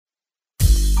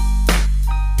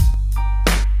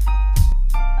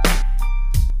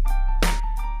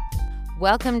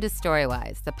Welcome to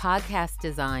Storywise, the podcast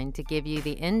designed to give you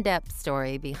the in-depth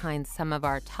story behind some of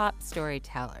our top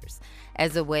storytellers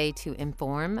as a way to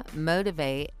inform,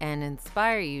 motivate, and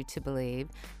inspire you to believe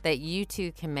that you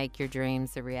too can make your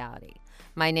dreams a reality.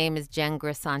 My name is Jen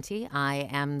Grisanti. I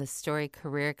am the story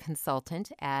career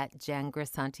consultant at Jen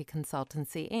Grisanti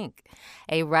Consultancy, Inc.,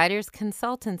 a writer's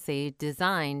consultancy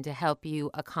designed to help you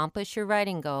accomplish your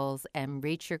writing goals and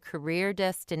reach your career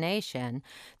destination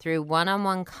through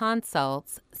one-on-one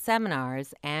consults,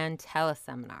 seminars, and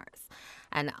teleseminars.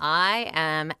 And I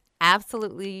am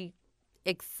absolutely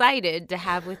excited to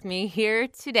have with me here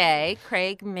today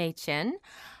Craig Machen.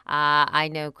 I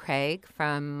know Craig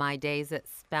from my days at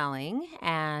Spelling,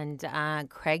 and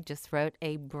Craig just wrote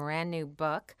a brand new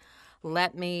book.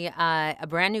 A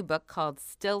brand new book called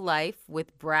Still Life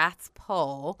with Brass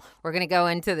Pole. We're going to go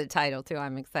into the title, too.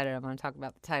 I'm excited. I'm going to talk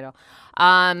about the title.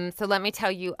 So let me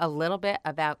tell you a little bit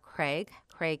about Craig.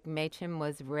 Craig Machen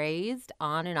was raised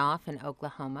on and off in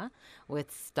Oklahoma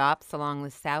with stops along the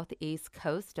southeast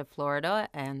coast of Florida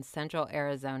and central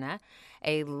Arizona.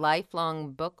 A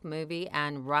lifelong book, movie,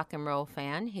 and rock and roll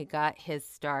fan, he got his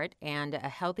start and a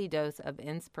healthy dose of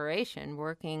inspiration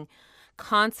working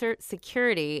concert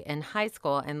security in high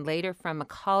school and later from a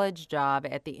college job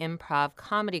at the improv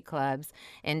comedy clubs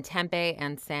in Tempe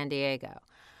and San Diego.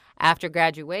 After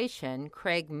graduation,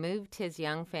 Craig moved his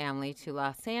young family to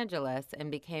Los Angeles and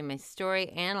became a story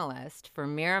analyst for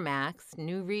Miramax,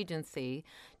 New Regency,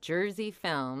 Jersey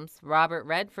Films, Robert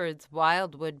Redford's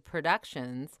Wildwood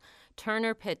Productions,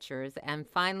 Turner Pictures, and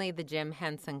finally the Jim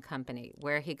Henson Company,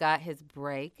 where he got his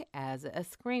break as a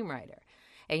screenwriter.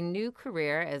 A new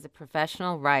career as a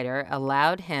professional writer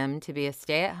allowed him to be a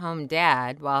stay-at-home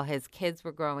dad while his kids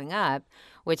were growing up,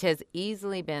 which has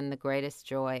easily been the greatest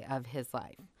joy of his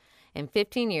life. In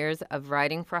 15 years of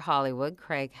writing for Hollywood,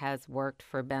 Craig has worked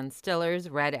for Ben Stiller's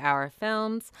Red Hour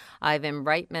Films, Ivan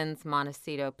Reitman's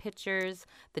Montecito Pictures,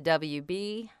 the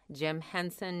WB, Jim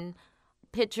Henson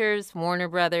Pictures, Warner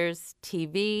Brothers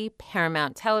TV,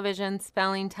 Paramount Television,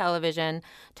 Spelling Television,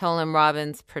 Tolan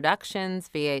Robbins Productions,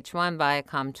 VH1,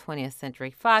 Viacom 20th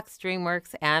Century Fox,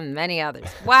 DreamWorks, and many others.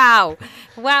 Wow.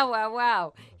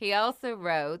 Wow. He also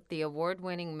wrote the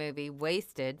award-winning movie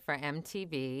Wasted for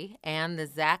MTV and the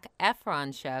Zac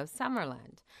Efron show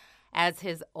Summerland. As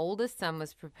his oldest son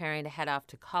was preparing to head off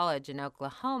to college in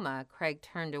Oklahoma, Craig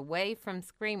turned away from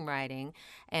screenwriting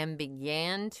and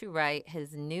began to write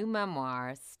his new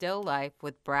memoir, Still Life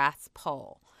with Brass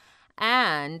Pole.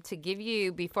 And to give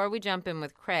you, before we jump in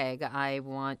with Craig, I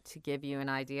want to give you an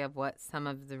idea of what some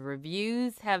of the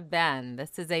reviews have been.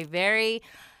 This is a very,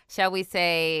 shall we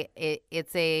say,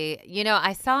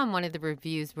 I saw in one of the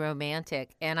reviews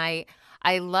romantic, and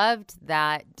I loved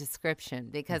that description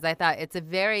because I thought it's a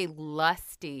very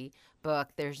lusty book,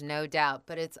 there's no doubt,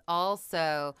 but it's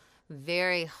also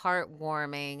very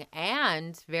heartwarming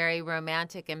and very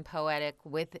romantic and poetic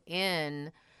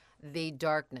within the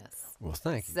darkness. Well,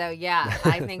 thank you. So, yeah,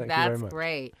 I think Thank that's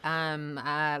great.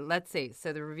 Let's see.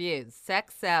 So the reviews.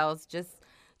 Sex sells,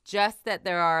 just that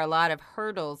there are a lot of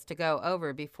hurdles to go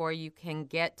over before you can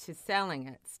get to selling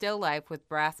it. Still Life with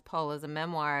Brass Pole is a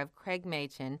memoir of Craig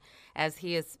Machen as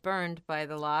he is spurned by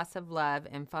the loss of love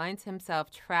and finds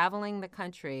himself traveling the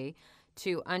country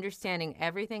to understanding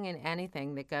everything and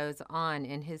anything that goes on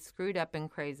in his screwed up and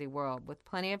crazy world. With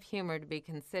plenty of humor to be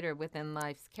considered within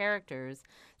life's characters,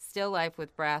 Still Life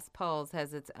with Brass Poles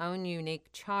has its own unique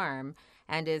charm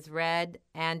and is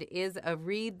a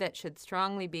read that should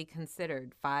strongly be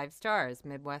considered. 5 stars,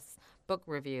 Midwest Book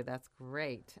Review. That's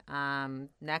great.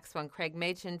 Next one, Craig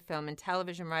Machen, film and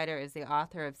television writer, is the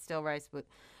author of Still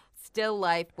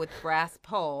Life with Brass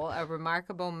Pole, a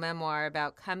remarkable memoir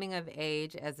about coming of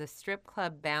age as a strip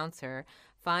club bouncer,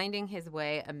 finding his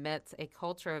way amidst a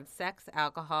culture of sex,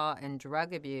 alcohol, and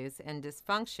drug abuse and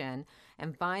dysfunction,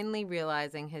 and finally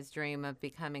realizing his dream of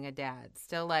becoming a dad.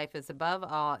 Still Life is above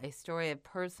all a story of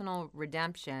personal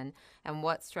redemption, and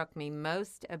what struck me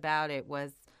most about it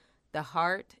was the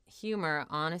heart, humor,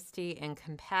 honesty, and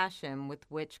compassion with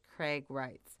which Craig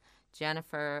writes.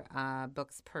 Jennifer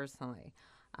Books Personally.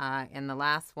 And the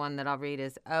last one that I'll read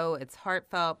is, it's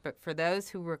heartfelt, but for those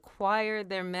who require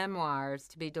their memoirs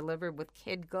to be delivered with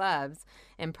kid gloves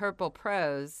in purple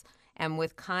prose and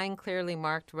with kind, clearly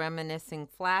marked reminiscing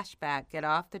flashback, get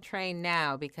off the train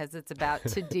now because it's about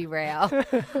to derail.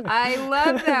 I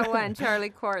love that one. Charlie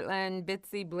Cortland,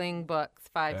 Bitsy Bling Books,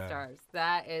 5 stars.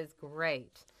 That is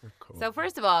great. Cool. So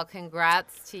first of all,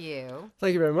 congrats to you.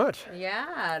 Thank you very much.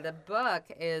 Yeah, the book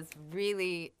is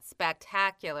really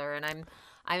spectacular, and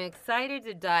I'm excited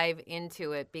to dive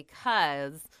into it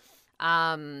because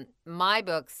My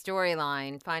book,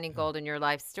 Storyline, Finding Gold in Your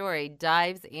Life Story,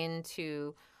 dives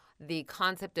into the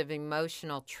concept of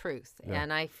emotional truth. Yeah.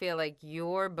 And I feel like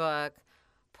your book,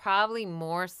 probably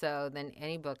more so than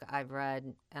any book I've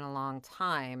read in a long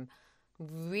time,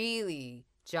 really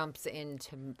jumps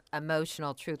into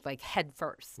emotional truth like head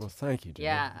first. Well, thank you, Jen.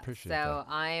 Yeah. Appreciate that.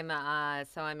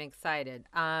 I'm excited.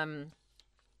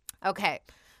 Okay.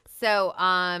 So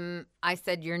I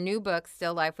said your new book,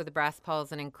 Still Life with a Brass Pole,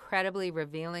 is an incredibly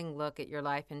revealing look at your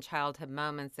life and childhood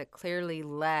moments that clearly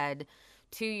led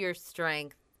to your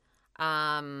strength,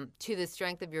 to the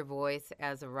strength of your voice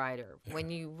as a writer. Yeah.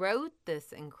 When you wrote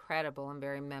this incredible and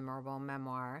very memorable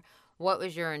memoir, what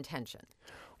was your intention?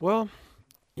 Well,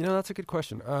 that's a good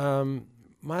question.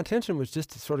 My intention was just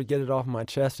to sort of get it off my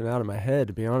chest and out of my head,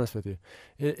 to be honest with you.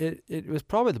 It was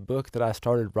probably the book that I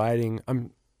started writing.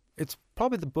 It's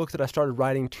probably the book that I started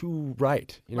writing to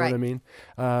write. You know what I mean?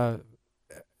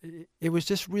 It was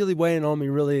just really weighing on me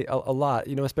really a lot,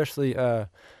 especially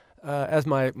as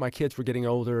my kids were getting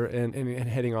older and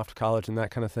heading off to college and that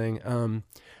kind of thing.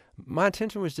 My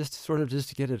intention was just sort of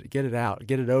to get it out,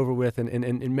 get it over with,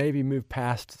 and maybe move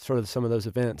past sort of some of those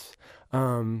events.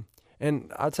 And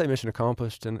I'd say mission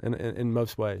accomplished in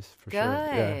most ways, for sure.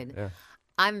 Good. Yeah.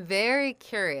 I'm very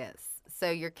curious.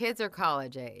 So your kids are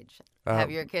college age.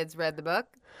 Have your kids read the book?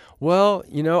 Well,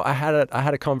 I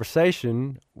had a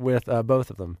conversation with both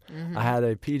of them. Mm-hmm. I had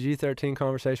a PG-13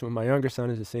 conversation with my younger son,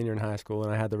 who's a senior in high school,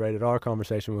 and I had the rated R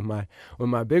conversation with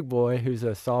my big boy, who's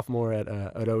a sophomore at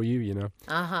OU.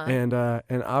 Uh-huh. And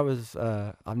I was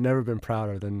I've never been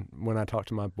prouder than when I talked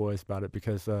to my boys about it,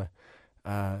 because their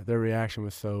reaction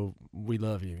was so, "We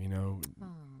love you," Oh.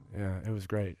 Yeah, it was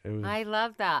great. I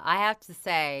love that. I have to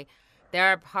say, there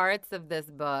are parts of this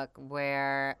book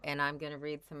where, and I'm going to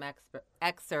read some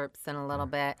excerpts in a little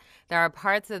bit. There are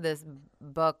parts of this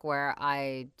book where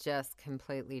I just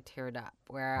completely teared up,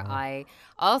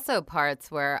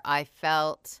 parts where I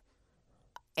felt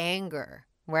anger,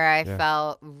 where I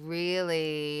felt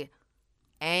really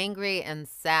angry and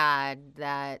sad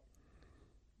that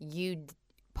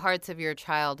parts of your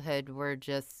childhood were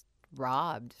just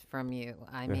robbed from you.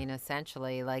 I mean,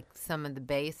 essentially, like some of the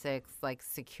basics, like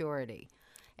security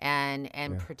and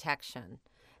protection,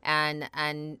 and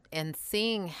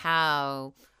seeing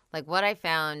how, like, what I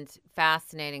found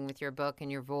fascinating with your book and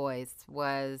your voice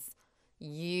was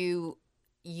you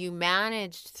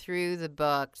managed through the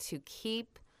book to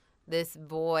keep this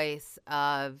voice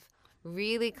of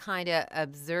really kind of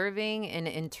observing and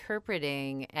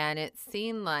interpreting, and it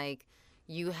seemed like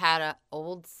you had an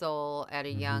old soul at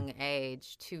a young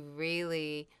age to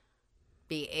really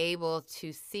be able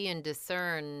to see and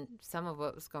discern some of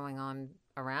what was going on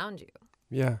around you.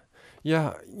 Yeah.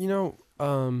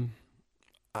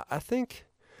 I think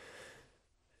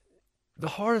the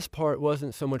hardest part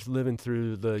wasn't so much living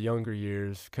through the younger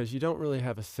years, because you don't really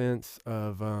have a sense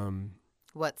of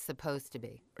what's supposed to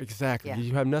be. Exactly. Yeah.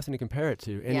 You have nothing to compare it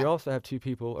to. And you also have two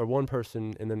people, or one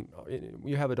person, and then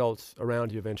you have adults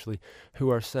around you eventually who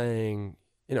are saying,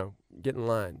 get in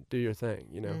line, do your thing,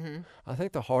 Mm-hmm. I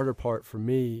think the harder part for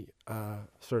me,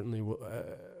 certainly,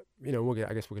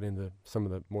 I guess we'll get into some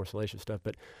of the more salacious stuff,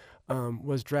 but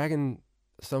was dragging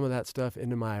some of that stuff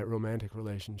into my romantic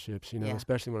relationships,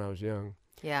 especially when I was young.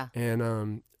 Yeah.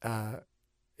 And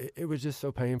it was just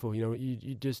so painful.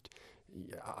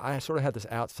 I sort of had this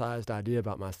outsized idea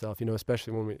about myself,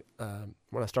 especially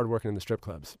when I started working in the strip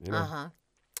clubs,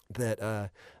 that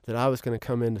I was going to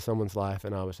come into someone's life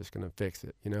and I was just going to fix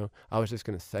it, I was just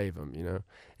going to save them,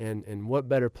 and what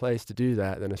better place to do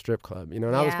that than a strip club, and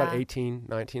I was about 18,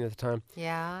 19 at the time.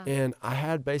 Yeah. And I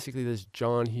had basically this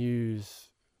John Hughes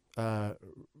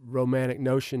romantic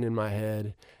notion in my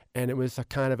head, and it was a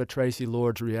kind of a Tracy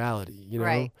Lords reality,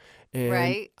 Right.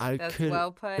 And That's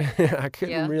well put. I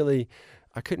couldn't really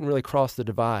cross the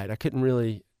divide. I couldn't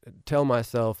really tell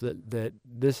myself that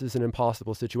this is an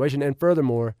impossible situation. And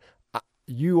furthermore,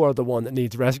 you are the one that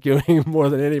needs rescuing more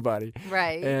than anybody.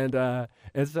 Right. And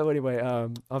so anyway,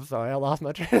 I'm sorry, I lost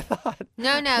my train of thought.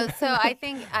 No. So I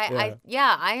think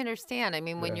I understand. I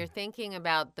mean, when Yeah. you're thinking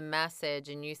about the message,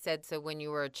 and you said, so when you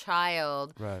were a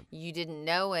child, Right. you didn't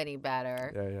know any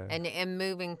better. Yeah. And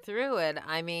moving through it,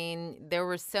 I mean, there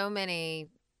were so many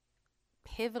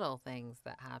pivotal things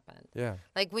that happened. Yeah.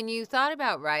 Like when you thought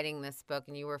about writing this book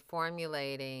and you were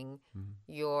formulating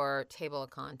your table of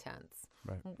contents,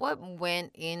 Right. what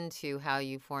went into how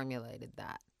you formulated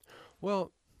that?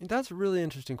 Well, that's a really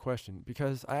interesting question,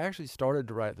 because I actually started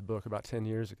to write the book about 10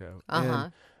 years ago. Uh-huh.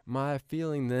 And my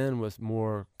feeling then was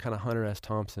more kind of Hunter S.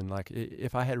 Thompson. Like,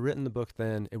 if I had written the book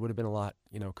then, it would have been a lot,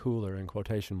 cooler, in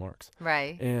quotation marks.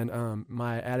 Right. And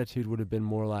my attitude would have been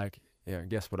more like,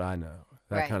 guess what I know,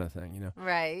 that Right. kind of thing, you know.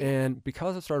 Right. And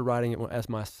because I started writing it as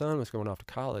my son was going off to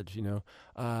college, when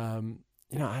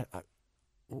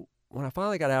I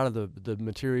finally got out of the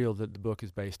material that the book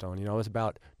is based on, I was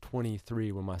about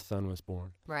 23 when my son was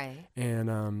born, Right. and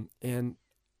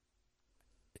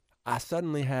I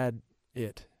suddenly had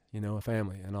a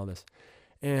family and all this,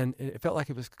 and it felt like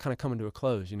it was kind of coming to a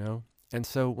close, And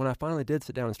so when I finally did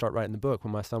sit down and start writing the book,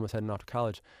 when my son was heading off to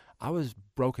college, I was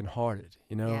brokenhearted,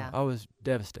 Yeah. I was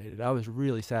devastated. I was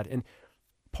really sad. And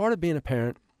part of being a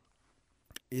parent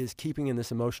is keeping in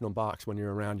this emotional box when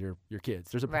you're around your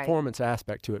kids. There's a Right. performance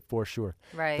aspect to it for sure.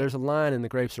 Right. There's a line in The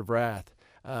Grapes of Wrath,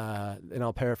 and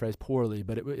I'll paraphrase poorly,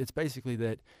 but it's basically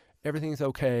that everything's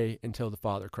okay until the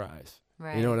father cries.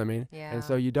 Right. You know what I mean? Yeah. And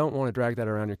so you don't want to drag that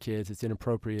around your kids. It's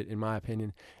inappropriate, in my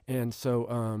opinion. And so,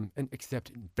 and except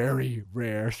in very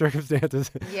rare circumstances.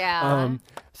 Yeah.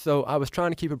 So I was trying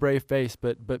to keep a brave face,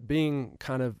 but being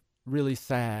kind of really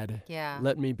sad Yeah.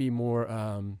 let me be more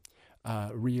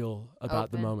real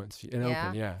about the Open. moments and Yeah.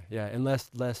 open, yeah, and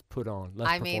less put on, less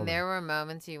I mean, performing. there were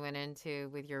moments you went into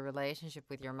with your relationship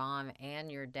with your mom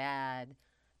and your dad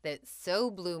that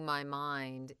so blew my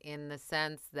mind, in the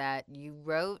sense that you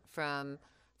wrote from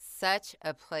such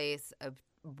a place of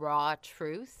raw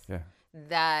truth Yeah.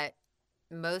 that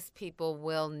most people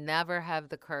will never have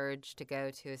the courage to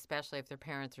go to, especially if their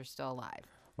parents are still alive.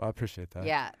 Well, I appreciate that.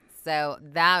 Yeah. So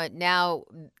that now,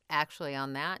 actually,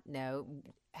 on that note,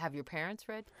 have your parents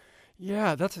read?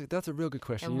 Yeah, that's a real good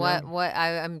question. And you what know? what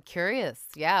I'm curious.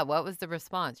 Yeah, what was the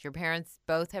response? Your parents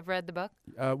both have read the book?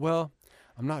 Well,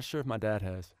 I'm not sure if my dad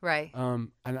has. Right.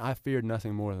 And I feared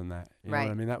nothing more than that. You know what I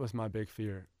Right. mean? That was my big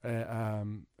fear,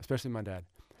 especially my dad.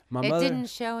 My It mother. didn't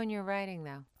show in your writing,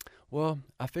 though. Well,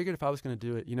 I figured if I was going to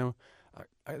do it,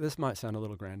 this might sound a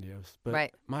little grandiose, but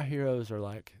Right. my heroes are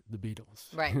like the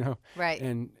Beatles. Right. You know, Right.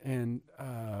 and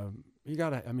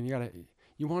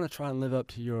you want to try and live up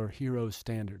to your hero's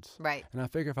standards. Right. And I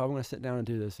figure if I'm going to sit down and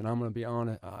do this, and I'm going to be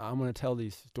honest, I'm going to tell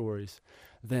these stories,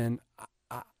 then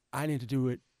I need to do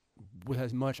it with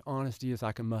as much honesty as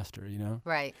I can muster,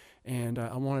 Right. And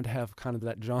I wanted to have kind of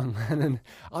that John Lennon.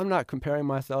 I'm not comparing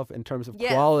myself in terms of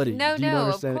Yes. quality. No, Do you no,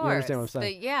 understand? of You course. understand what I'm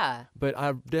saying? But yeah. But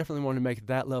I definitely want to make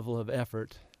that level of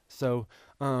effort. So,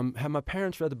 have my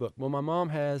parents read the book? Well, my mom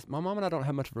has. My mom and I don't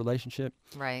have much of a relationship,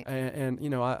 Right. and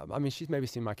I mean, she's maybe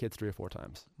seen my kids 3 or 4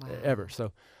 times Wow. ever.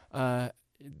 So,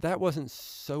 that wasn't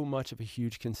so much of a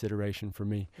huge consideration for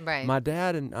me. Right. My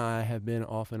dad and I have been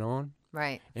off and on,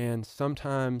 Right. and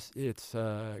sometimes it's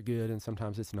good, and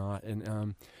sometimes it's not,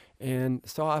 and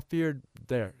so I feared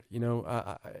there,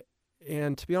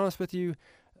 and to be honest with you,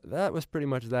 that was pretty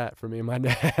much that for me and my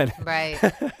dad. Right.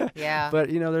 Yeah. But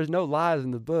there's no lies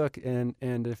in the book, and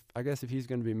if he's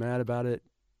going to be mad about it,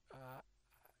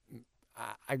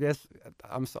 I guess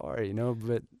I'm sorry,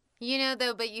 but.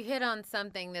 Though, but you hit on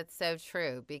something that's so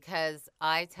true, because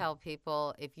I tell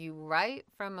people, if you write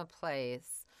from a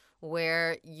place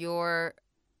where you're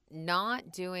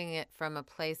not doing it from a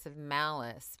place of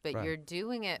malice, but Right. you're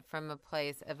doing it from a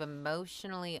place of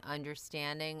emotionally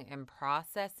understanding and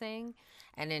processing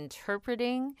and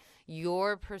interpreting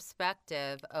your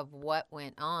perspective of what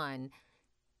went on,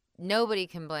 nobody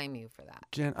can blame you for that.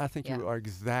 Jen, I think Yeah. you are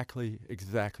exactly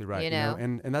right. You know?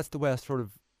 And that's the way I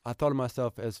thought of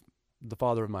myself as the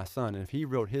father of my son. And if he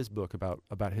wrote his book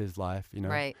about his life,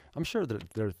 Right. I'm sure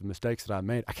that there's mistakes that I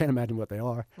made. I can't imagine what they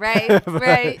are. Right. But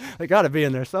Right. They got to be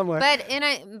in there somewhere.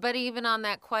 But even on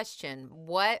that question,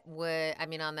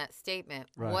 on that statement,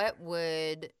 Right.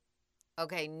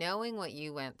 knowing what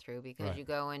you went through, because Right. you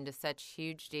go into such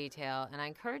huge detail, and I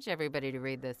encourage everybody to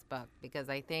read this book, because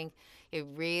I think it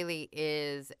really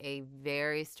is a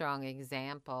very strong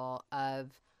example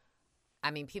of,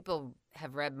 people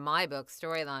have read my book,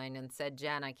 Storyline, and said,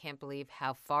 Jen, I can't believe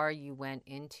how far you went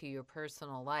into your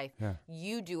personal life. Yeah.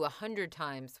 You do 100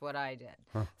 times what I did.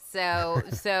 Huh.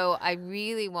 So I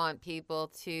really want people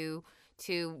to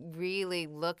really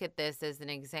look at this as an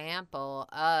example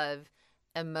of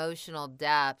emotional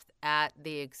depth at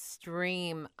the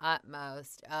extreme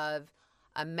utmost of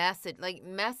a message, like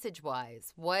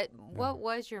message-wise. What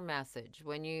was your message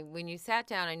when you sat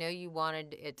down? I know you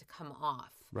wanted it to come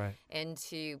off. Right. And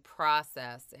to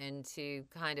process and to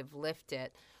kind of lift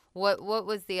it. What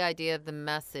was the idea of the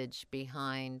message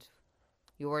behind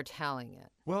your telling it?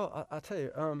 Well, I'll tell you,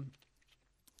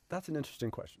 that's an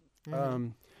interesting question. Mm-hmm.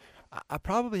 I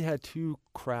probably had 2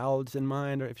 crowds in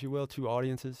mind, or if you will, 2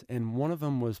 audiences, and one of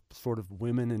them was sort of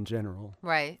women in general.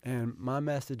 Right. And my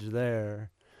message there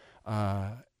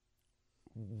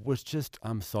was just,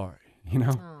 I'm sorry,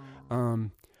 Oh.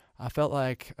 I felt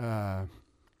like...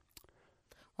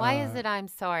 Well, Why is it I'm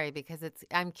sorry? Because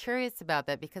I'm curious about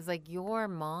that because like your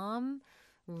mom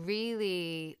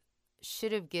really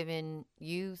should have given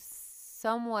you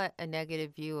somewhat a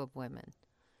negative view of women.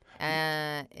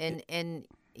 And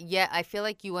yet I feel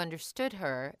like you understood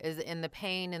her is in the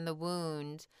pain and the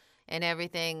wound and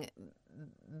everything.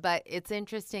 But it's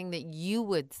interesting that you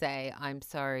would say I'm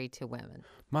sorry to women.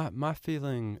 My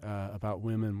feeling about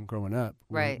women growing up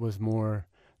Right. was more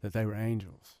that they were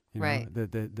angels, you know, Right.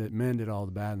 that men did all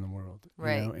the bad in the world,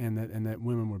 Right. you know, and that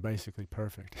women were basically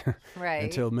perfect Right.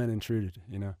 until men intruded,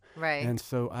 you know. Right. And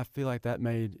so I feel like that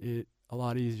made it a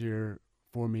lot easier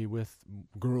for me with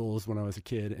girls when I was a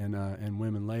kid and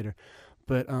women later.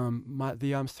 But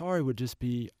the I'm sorry would just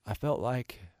be I felt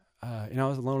like you know, I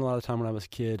was alone a lot of the time when I was a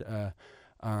kid. You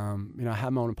know, I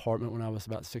had my own apartment when I was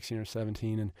about 16 or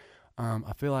 17, and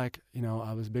I feel like, you know,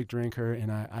 I was a big drinker,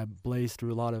 and I blazed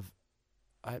through a lot of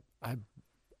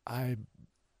I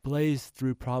blazed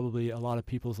through probably a lot of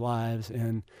people's lives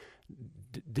and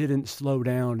didn't slow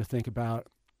down to think about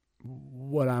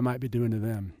what I might be doing to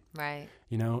them. Right.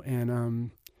 You know,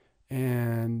 and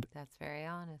That's very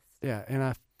honest. yeah, and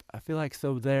I feel like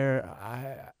so there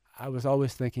I was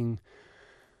always thinking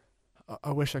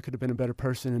I wish I could have been a better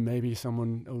person, and maybe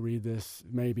someone will read this,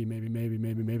 maybe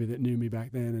that knew me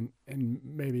back then, and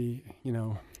maybe, you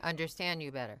know, Understand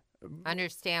you better.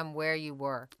 Understand where you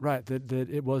were. right, that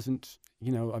it wasn't,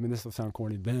 you know, I mean, this will sound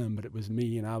corny to them, but it was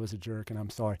me, and I was a jerk, and I'm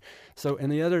sorry. So, and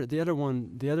the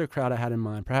other crowd I had in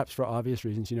mind, perhaps for obvious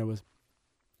reasons, you know, was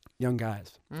young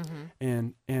guys,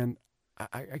 Mm-hmm. and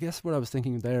I guess what I was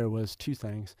thinking there was two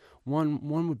things. One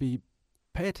would be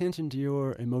pay attention to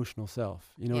your emotional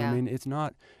self. You know what I Yeah. mean? It's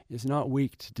not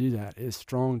weak to do that. It's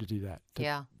strong to do that.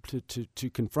 Yeah. To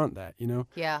confront that, you know?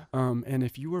 Yeah. And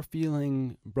if you were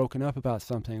feeling broken up about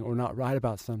something or not right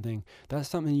about something, that's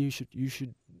something you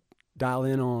should dial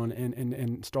in on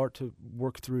and start to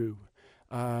work through.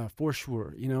 For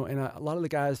sure, you know, and a lot of the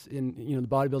guys in, you know, the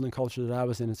bodybuilding culture that I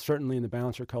was in, and certainly in the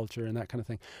bouncer culture and that kind of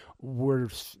thing, were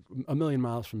a million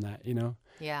miles from that, you know?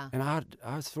 Yeah. And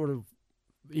I sort of,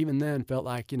 even then, felt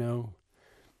like, you know,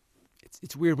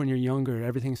 it's weird when you're younger.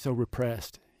 Everything's so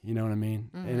repressed. You know what I mean?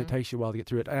 Mm-hmm. And it takes you a while to get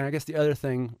through it. And I guess the other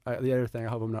thing, I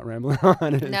hope I'm not rambling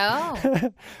on. Is, No.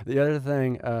 the other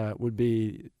thing would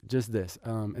be just this,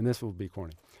 and this will be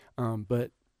corny,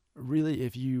 but really,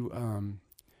 if you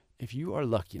are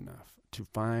lucky enough to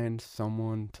find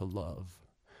someone to love,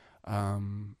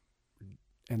 and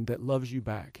that loves you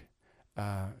back,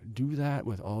 do that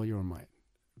with all your might,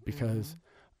 because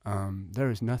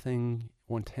there is nothing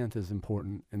 1/10 as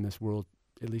important in this world,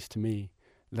 at least to me,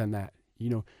 than that. You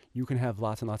know, you can have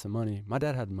lots and lots of money. My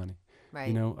dad had money, Right.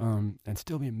 you know, and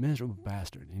still be a miserable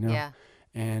bastard, you know? Yeah.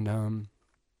 And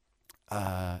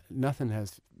nothing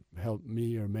has helped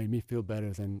me or made me feel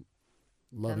better than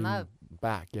loving love.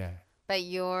 back, yeah. But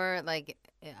you're like,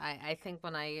 I think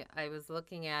when I was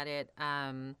looking at it,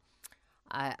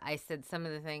 I said some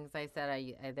of the things I said.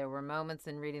 I there were moments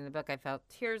in reading the book I felt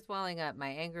tears welling up, my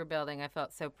anger building. I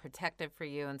felt so protective for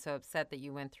you and so upset that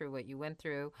you went through what you went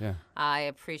through. Yeah. I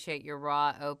appreciate your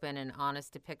raw, open, and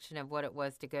honest depiction of what it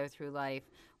was to go through life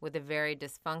with a very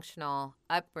dysfunctional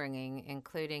upbringing,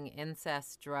 including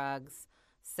incest, drugs,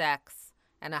 sex,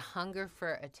 and a hunger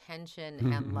for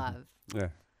attention and love. Yeah.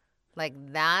 Like,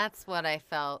 that's what I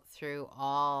felt through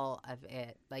all of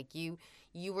it. Like, you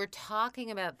were talking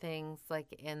about things like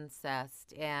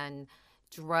incest and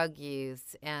drug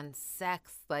use and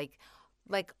sex, like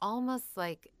almost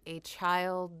like a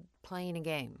child playing a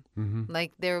game. Mm-hmm.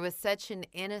 Like, there was such an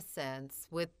innocence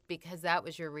because that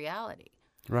was your reality.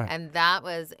 Right.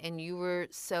 And you were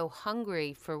so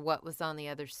hungry for what was on the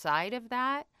other side of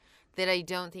that I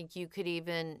don't think you could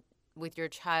even, with your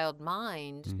child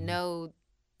mind, know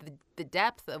the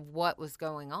depth of what was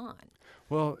going on.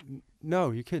 Well, no,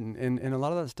 you couldn't. And a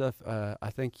lot of that stuff, I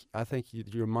think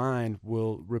your mind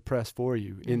will repress for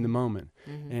you in the moment,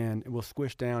 and it will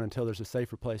squish down until there's a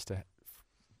safer place to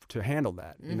handle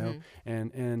that, you know.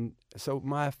 And so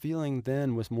my feeling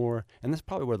then was more, and this is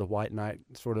probably where the white knight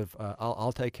sort of,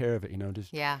 I'll take care of it, you know.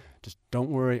 Just don't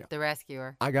worry. The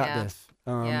rescuer. I got this.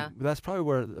 Yeah. That's probably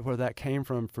where that came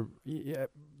from.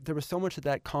 There was so much of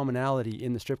that commonality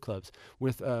in the strip clubs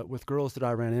with girls that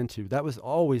I ran into. That was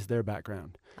always their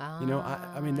background. You know,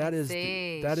 I mean, that is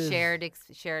shared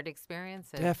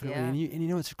experiences. Definitely, Yeah. and you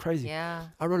know, it's crazy. Yeah.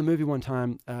 I wrote a movie one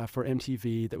time for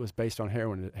MTV that was based on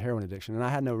heroin addiction, and I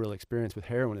had no real experience with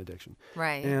heroin addiction.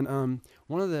 Right. And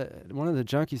one of the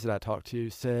junkies that I talked to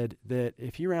said that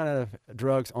if he ran out of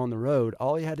drugs on the road,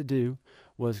 all he had to do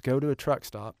was go to a truck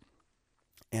stop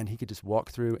and he could just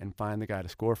walk through and find the guy to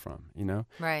score from, you know?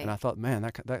 Right. And I thought, man,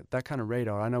 that kind of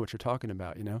radar, I know what you're talking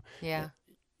about, you know? Yeah.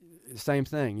 Same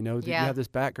thing, you know, you Yeah. have this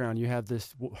background, you have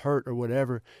this hurt or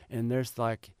whatever, and there's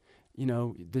like, you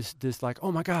know, this like,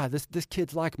 oh my God, this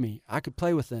kid's like me. I could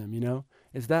play with them, you know?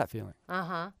 It's that feeling.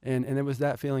 Uh-huh. And it was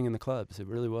that feeling in the clubs. It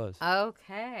really was.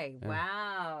 Okay. Yeah.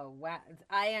 Wow.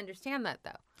 I understand that,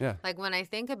 though. Yeah. Like, when I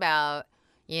think about,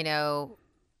 you know,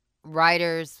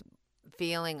 writers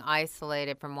feeling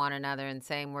isolated from one another and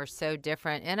saying we're so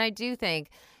different. And I do think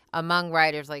among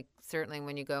writers, like certainly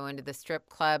when you go into the strip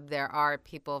club, there are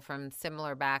people from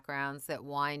similar backgrounds that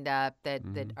wind up that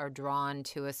are drawn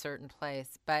to a certain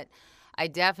place. But I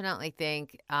definitely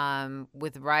think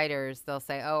with writers, they'll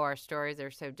say, oh, our stories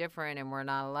are so different and we're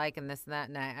not alike and this and that.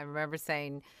 And I remember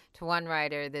saying to one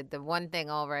writer that the one thing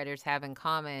all writers have in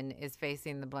common is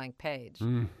facing the blank page.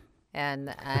 And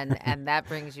that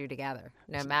brings you together.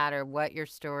 No matter what your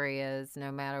story is,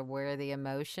 no matter where the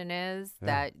emotion is,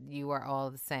 that you are all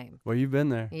the same. Well, you've been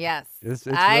there. Yes. It's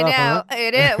I rough, know. huh?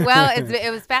 It is. Well, it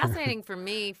was fascinating for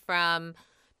me from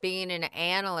being an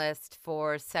analyst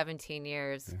for 17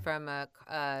 years from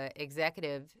a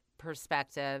executive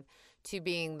perspective to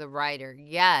being the writer.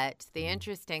 Yet, the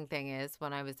interesting thing is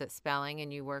when I was at Spelling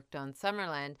and you worked on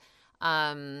Summerland,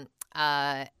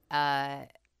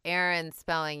 Aaron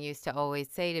Spelling used to always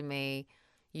say to me,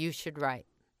 you should write.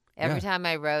 Every time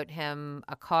I wrote him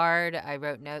a card, I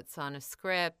wrote notes on a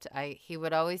script, he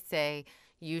would always say,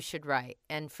 you should write.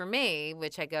 And for me,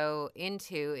 which I go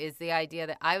into, is the idea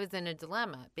that I was in a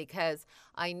dilemma because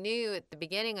I knew at the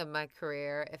beginning of my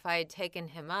career, if I had taken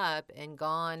him up and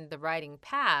gone the writing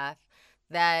path,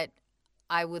 that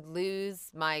I would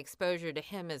lose my exposure to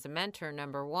him as a mentor,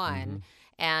 number one,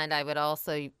 and I would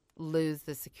also lose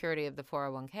the security of the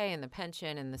 401k and the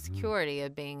pension and the security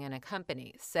of being in a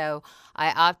company. So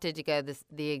I opted to go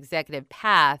the executive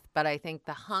path, but I think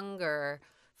the hunger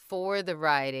for the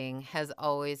writing has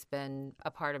always been a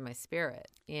part of my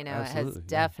spirit. You know, Absolutely, it has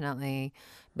definitely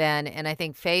been. And I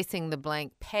think facing the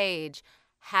blank page,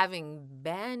 having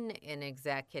been an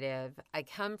executive, I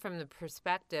come from the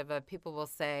perspective of people will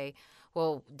say,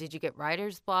 well, did you get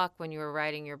writer's block when you were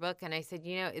writing your book? And I said,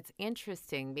 you know, it's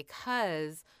interesting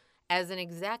because as an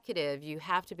executive, you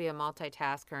have to be a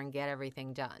multitasker and get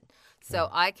everything done. So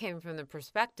I came from the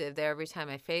perspective that every time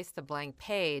I faced the blank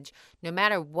page, no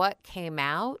matter what came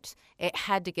out, it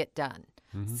had to get done.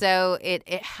 So it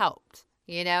helped.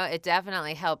 You know, it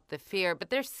definitely helped the fear. But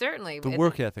there's certainly... The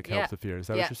work ethic helped the fear. Is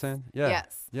that what you're saying? Yeah.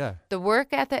 Yes. Yeah. The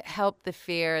work ethic helped the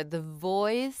fear. The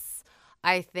voice,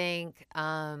 I think...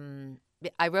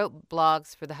 I wrote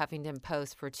blogs for the Huffington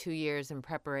Post for 2 years in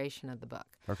preparation of the book.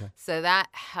 Okay. So that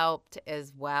helped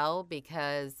as well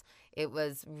because it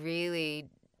was really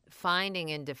finding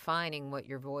and defining what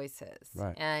your voice is.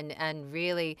 Right. And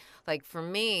really, like for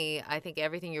me, I think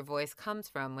everything your voice comes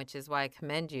from, which is why I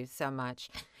commend you so much,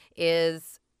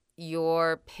 is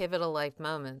your pivotal life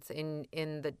moments in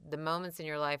the moments in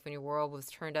your life when your world was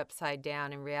turned upside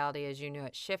down and reality as you knew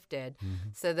it shifted.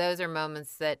 So those are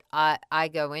moments that I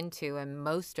go into in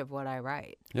most of what I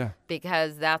write. Yeah.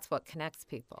 Because that's what connects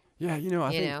people. Yeah, you know,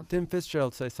 I think Tim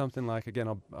Fitzgerald says something like, again,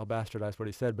 I'll bastardize what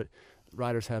he said, but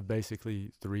writers have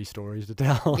basically 3 stories to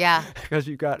tell. Yeah. Because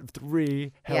you've got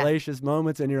 3 hellacious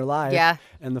moments in your life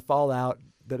and the fallout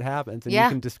that happens, and you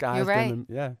can disguise them.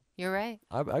 And, You're right.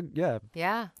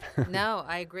 Yeah. No,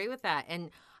 I agree with that.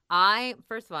 And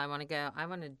first of all, I want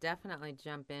to definitely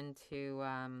jump into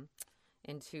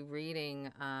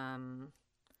reading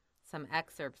some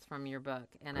excerpts from your book.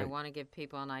 And I want to give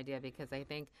people an idea because I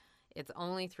think it's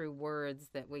only through words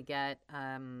that we get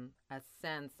a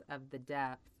sense of the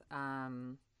depth.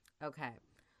 Okay.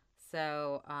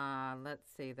 So let's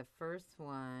see. The first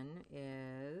one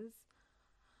is,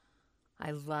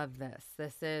 I love this.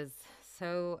 This is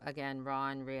so, again, raw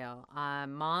and real.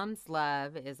 Mom's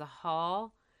love is a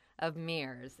hall of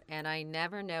mirrors, and I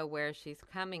never know where she's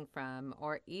coming from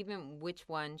or even which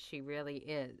one she really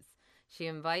is. She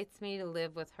invites me to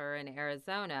live with her in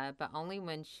Arizona, but only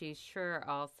when she's sure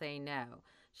I'll say no.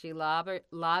 She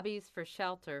lobbies for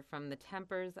shelter from the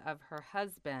tempers of her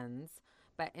husbands,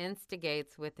 but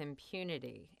instigates with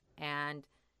impunity. And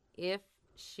if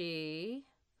she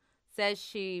says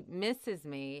she misses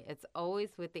me, it's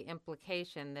always with the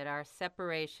implication that our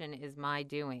separation is my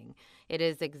doing. It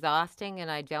is exhausting and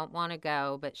I don't want to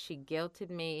go, but she guilted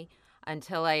me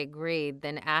until I agreed,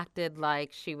 then acted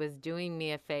like she was doing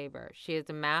me a favor. She is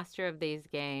a master of these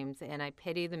games, and I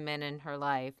pity the men in her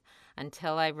life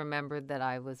until I remembered that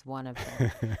I was one of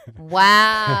them.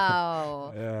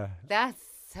 Wow.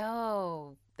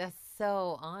 That's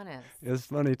so honest. It's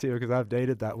funny too because I've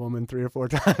dated that woman 3 or 4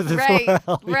 times as Right,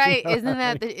 well. right. You know Isn't what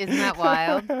I that mean? isn't that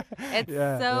wild? It's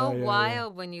so Yeah.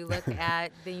 wild when you look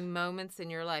at the moments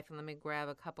in your life. And let me grab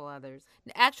a couple others.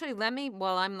 Actually,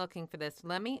 while I'm looking for this,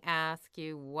 let me ask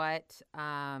you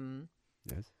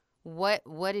Yes.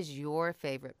 what is your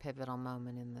favorite pivotal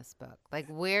moment in this book? Like,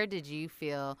 where did you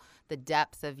feel the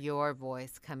depths of your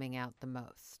voice coming out the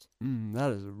most?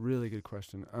 That is a really good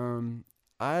question.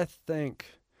 I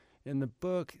think in the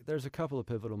book there's a couple of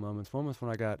pivotal moments. One was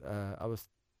when I was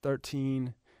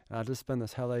 13 and I just spent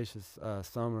this hellacious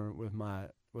summer with my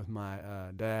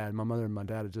dad. My mother and my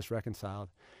dad had just reconciled,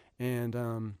 and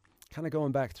kind of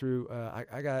going back through.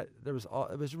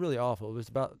 It was really awful. It was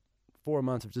about 4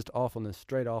 months of just awfulness,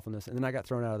 straight awfulness, and then I got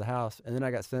thrown out of the house, and then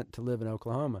I got sent to live in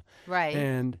Oklahoma, Right.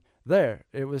 and there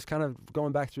it was kind of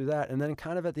going back through that, and then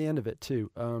kind of at the end of it too.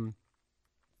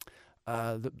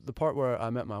 The part where I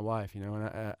met my wife,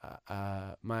 and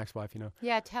my ex-wife,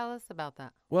 Yeah, tell us about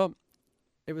that. Well,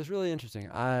 it was really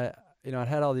interesting. I'd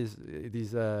had all these,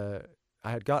 I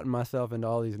had gotten myself into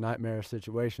all these nightmare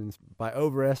situations by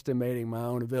overestimating my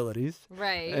own abilities,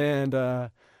 Right. and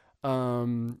it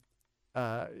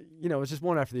was just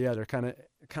one after the other, kind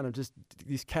of just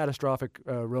these catastrophic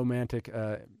romantic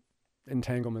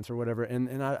entanglements or whatever.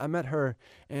 And I met her,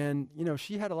 and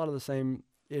she had a lot of the same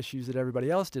issues that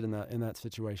everybody else did in that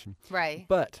situation. Right.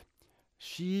 But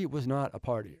she was not a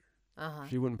partier. Uh-huh.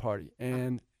 She wouldn't party,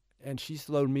 and she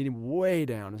slowed me way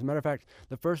down. As a matter of fact,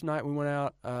 the first night we went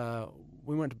out,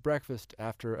 we went to breakfast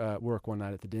after work one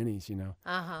night at the Denny's.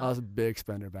 Uh-huh. I was a big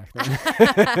spender back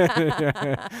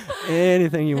then.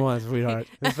 Anything you want, sweetheart.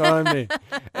 That's on me.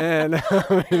 And I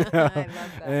love that.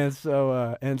 and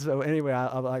so anyway,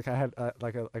 I had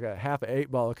like a half a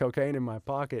 8 ball of cocaine in my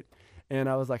pocket, and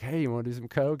I was like, "Hey, you want to do some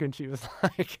coke?" And she was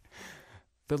like,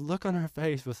 the look on her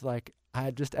face was like I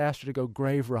had just asked her to go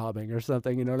grave robbing or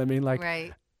something. You know what I mean? Like,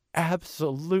 Right.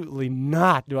 absolutely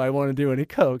not. Do I want to do any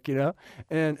coke?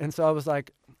 And so I was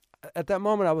like, at that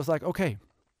moment, I was like, okay,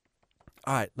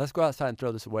 all right, let's go outside and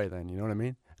throw this away then. You know what I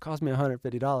mean? It cost me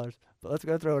 $150, but let's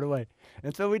go throw it away.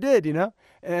 And so we did,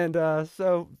 And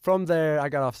so from there, I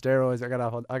got off steroids. I got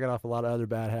off a lot of other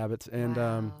bad habits, and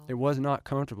Wow. it was not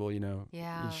comfortable.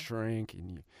 Yeah. You shrink,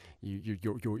 and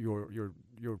your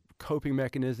coping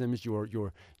mechanisms,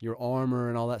 your armor,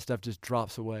 and all that stuff just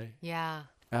drops away. Yeah.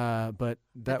 But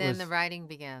then the writing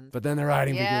begins. But then the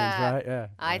writing begins, right? Yeah.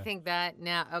 I think that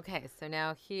now, okay, so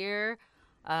now here,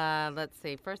 let's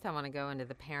see. First, I want to go into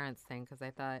the parents thing because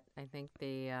I think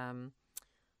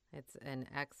it's an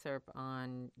excerpt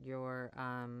on your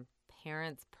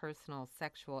parents' personal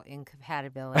sexual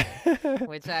incompatibility,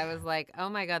 which I was like, oh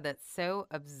my God, that's so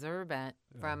observant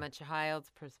from a child's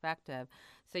perspective.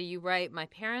 So you write, my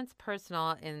parents'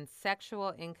 personal and sexual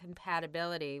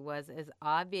incompatibility was as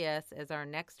obvious as our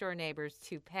next door neighbor's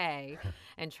toupee,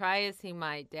 and try as he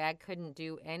might, Dad couldn't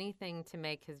do anything to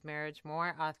make his marriage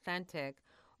more authentic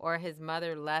or his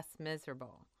mother less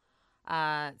miserable.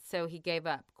 So he gave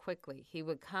up quickly. He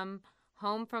would come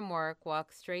home from work,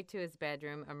 walk straight to his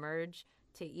bedroom, emerge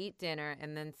to eat dinner,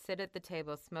 and then sit at the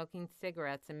table smoking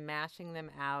cigarettes and mashing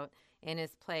them out in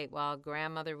his plate while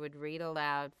grandmother would read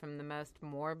aloud from the most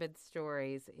morbid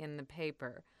stories in the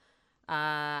paper.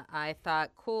 I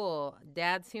thought, cool,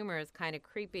 Dad's humor is kind of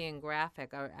creepy and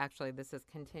graphic. Or actually, this is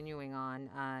continuing on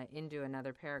into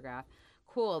another paragraph.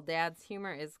 Cool, Dad's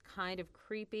humor is kind of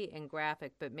creepy and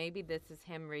graphic, but maybe this is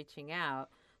him reaching out.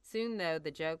 Soon, though,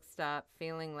 the jokes stopped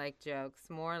feeling like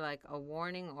jokes, more like a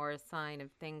warning or a sign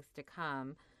of things to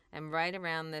come. And right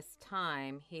around this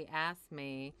time, he asked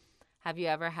me, have you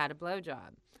ever had a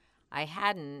blowjob? I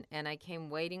hadn't, and I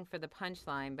came waiting for the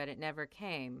punchline, but it never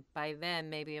came. By then,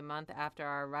 maybe a month after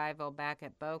our arrival back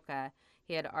at Boca,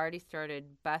 he had already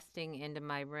started busting into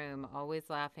my room, always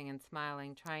laughing and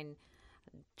smiling, trying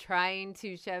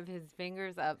to shove his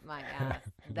fingers up my ass.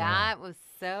 That was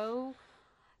so...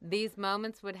 These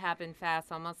moments would happen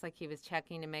fast, almost like he was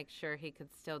checking to make sure he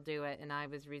could still do it, and I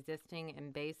was resisting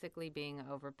and basically being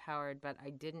overpowered, but I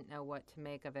didn't know what to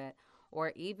make of it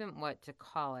or even what to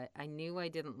call it. I knew I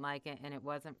didn't like it, and it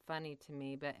wasn't funny to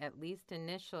me, but at least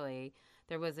initially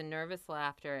there was a nervous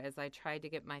laughter as I tried to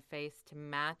get my face to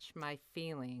match my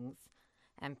feelings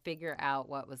and figure out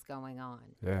what was going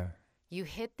on. Yeah. You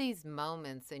hit these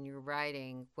moments in your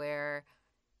writing where,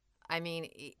 I mean,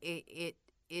 it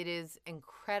is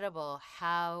incredible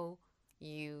how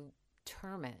you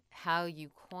term it, how you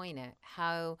coin it,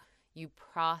 how you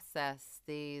process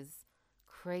these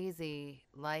crazy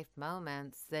life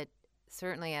moments that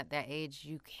certainly at that age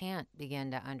you can't begin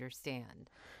to understand.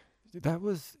 It's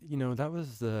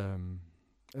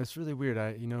really weird.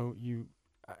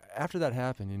 after that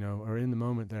happened, or in the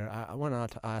moment there, I went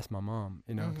out to ask my mom,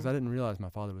 because I didn't realize my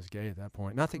father was gay at that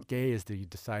point. Not that gay is the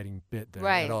deciding bit there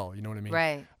at all. You know what I mean?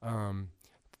 Right.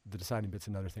 The deciding bit's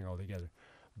another thing altogether.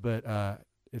 But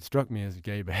it struck me as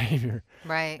gay behavior.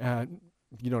 Right.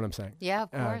 You know what I'm saying? Yeah,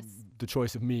 of course. The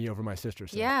choice of me over my sister.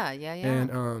 So. Yeah.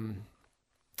 And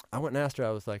I went and asked her,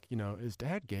 I was like, is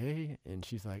Dad gay? And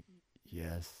she's like,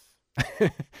 yes.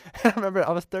 I remember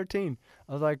I was 13.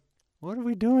 I was like, what are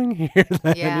we doing here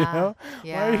then, Yeah.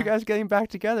 Why are you guys getting back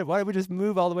together? Why did we just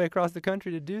move all the way across the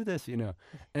country to do this,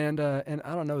 And I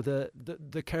don't know,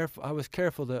 the careful, I was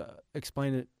careful to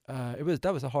explain it.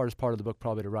 That was the hardest part of the book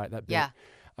probably to write, that bit.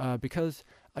 Yeah. Because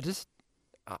I just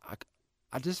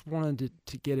wanted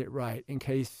to get it right in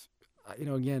case,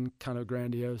 again, kind of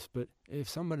grandiose, but if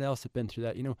someone else had been through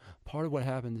that, part of what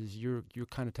happens is you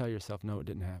kind of tell yourself, no, it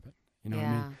didn't happen. You know what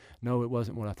I mean? No, it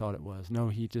wasn't what I thought it was. No,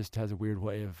 he just has a weird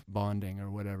way of bonding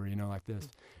or whatever, like this.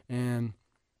 And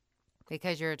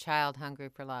because you're a child hungry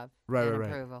for love right, and right,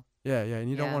 approval. Yeah, and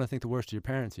you don't want to think the worst of your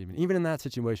parents even in that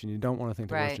situation, you don't want to think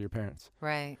the worst of your parents.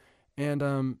 Right.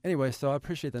 And anyway, so I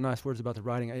appreciate the nice words about the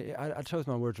writing. I chose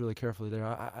my words really carefully there.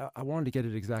 I wanted to get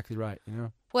it exactly right,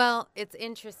 Well, it's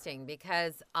interesting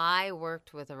because I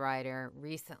worked with a writer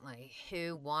recently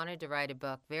who wanted to write a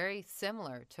book very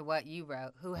similar to what you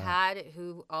wrote,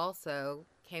 who also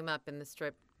came up in the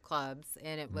strip clubs,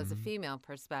 and it was a female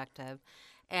perspective.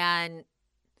 And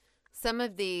some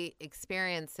of the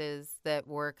experiences that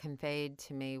were conveyed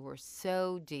to me were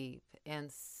so deep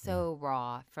and so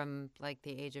raw from like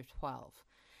the age of 12.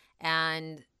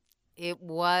 And it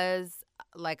was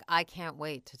like, I can't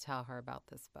wait to tell her about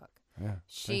this book. Yeah,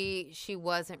 she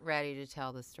wasn't ready to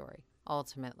tell the story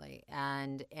ultimately.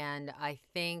 And I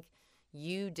think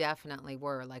you definitely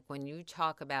were. Like when you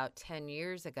talk about 10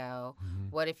 years ago,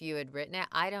 what if you had written it?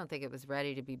 I don't think it was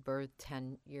ready to be birthed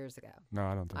 10 years ago. No,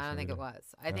 I don't think so. I don't think it was.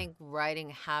 I think writing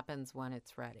happens when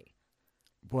it's ready.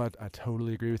 Well, I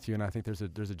totally agree with you, and I think there's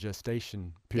a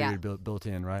gestation period built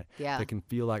in, right? Yeah. That can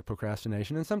feel like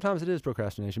procrastination, and sometimes it is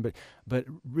procrastination, but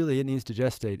really it needs to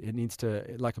gestate. It needs to,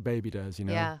 like a baby does,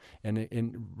 Yeah.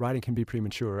 And writing can be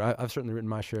premature. I've certainly written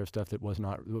my share of stuff that was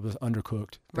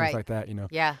undercooked, things like that,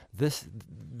 Yeah. This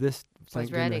thank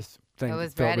was ready. goodness, It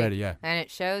was felt ready. yeah. And it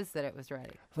shows that it was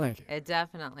ready. Thank you. It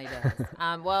definitely does.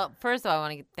 Well, first of all, I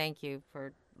want to thank you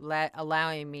for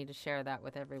allowing me to share that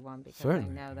with everyone, because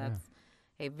Certainly, I know that's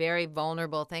a very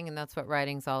vulnerable thing, and that's what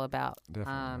writing's all about.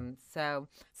 Definitely. So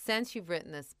since you've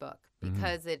written this book,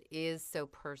 because it is so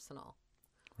personal,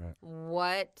 right.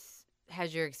 What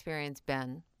has your experience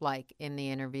been like in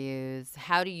the interviews?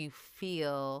 How do you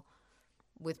feel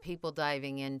with people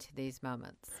diving into these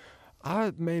moments?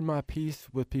 I made my peace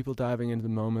with people diving into the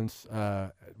moments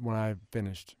when I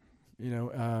finished.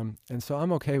 And so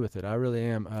I'm okay with it. I really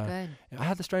am. Good. I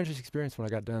had the strangest experience when I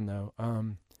got done, though.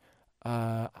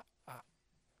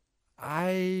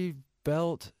 I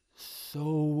felt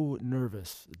so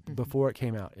nervous before it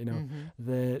came out,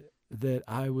 that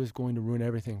I was going to ruin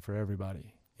everything for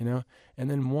everybody, And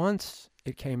then once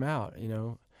it came out,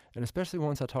 and especially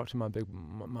once I talked to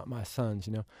my sons,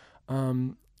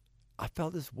 I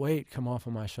felt this weight come off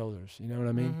of my shoulders. You know what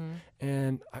I mean?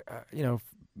 And I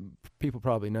people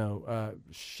probably know,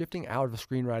 shifting out of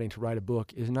screenwriting to write a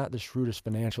book is not the shrewdest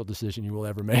financial decision you will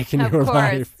ever make in your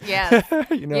life. Yes.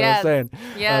 You know what I'm saying?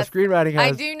 Yes. Screenwriting has...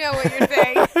 I do know what you're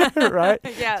saying. Right?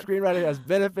 Yes. Screenwriting has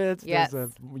benefits. Yes. There's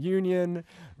a union.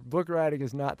 Book writing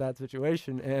is not that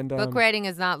situation. And book writing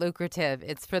is not lucrative.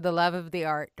 It's for the love of the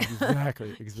art.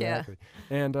 Exactly. Yeah.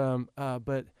 And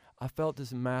but I felt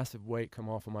this massive weight come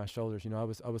off of my shoulders. I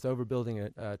was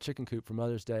overbuilding a chicken coop for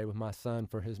Mother's Day with my son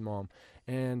for his mom,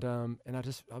 and I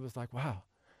was like, wow,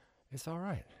 it's all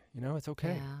right. It's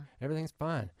okay. Yeah. Everything's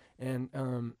fine. And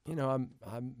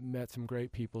I met some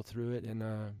great people through it, and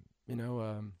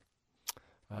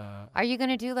are you going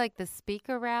to do like the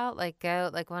speaker route? Like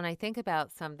when I think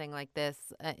about something like this,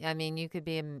 I mean, you could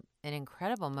be an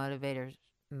incredible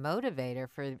motivator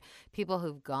for people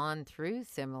who've gone through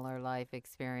similar life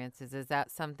experiences. Is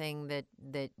that something that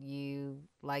you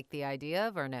like the idea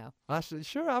of, or no? Actually,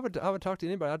 sure. I would talk to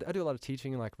anybody. I do a lot of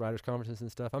teaching and like writers conferences and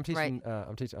stuff. I'm teaching.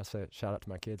 Right. I'll say shout out to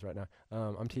my kids right now.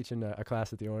 I'm teaching a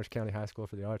class at the Orange County High School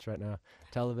for the Arts right now.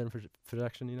 Television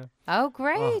production. Oh,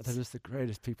 great! Oh, they're just the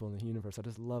greatest people in the universe. I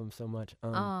just love them so much.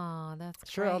 Oh, that's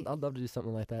sure. great. I'd love to do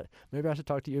something like that. Maybe I should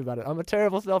talk to you about it. I'm a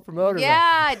terrible self-promoter.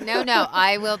 Yeah, no.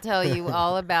 I will tell you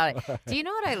all about it. Do you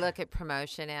know what I look at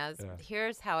promotion as? Yeah.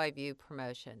 Here's how I view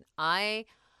promotion.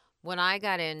 When I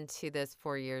got into this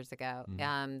 4 years ago,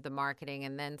 the marketing,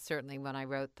 and then certainly when I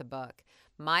wrote the book,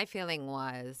 my feeling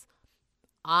was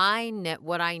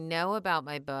what I know about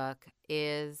my book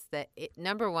is that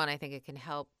number one, I think it can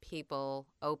help people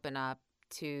open up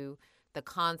to the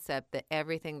concept that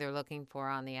everything they're looking for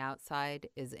on the outside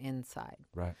is inside.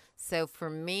 Right. So for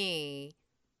me,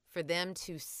 for them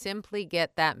to simply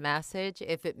get that message,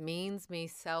 if it means me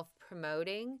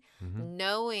self-promoting,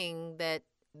 knowing that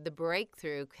the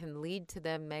breakthrough can lead to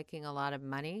them making a lot of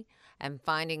money and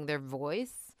finding their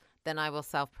voice, then I will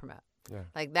self-promote. Yeah.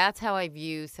 Like, that's how I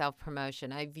view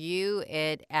self-promotion. I view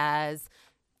it as,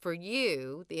 for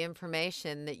you, the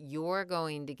information that you're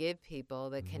going to give people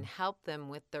that can help them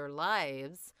with their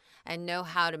lives and know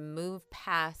how to move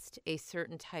past a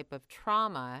certain type of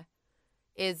trauma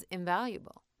is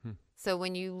invaluable. So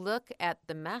when you look at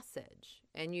the message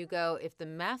and you go, if the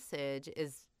message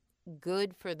is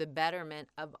good for the betterment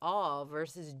of all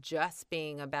versus just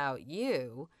being about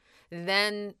you,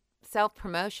 then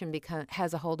self-promotion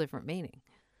has a whole different meaning.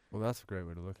 Well, that's a great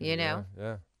way to look at it. You know?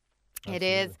 Yeah. It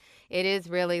is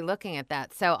really looking at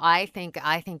that. So I think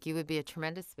you would be a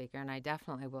tremendous speaker, and I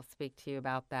definitely will speak to you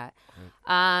about that.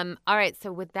 All right.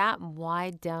 So with that, why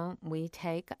don't we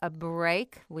take a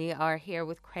break? We are here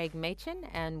with Craig Machen,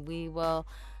 and we will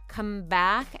come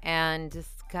back and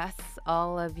discuss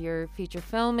all of your feature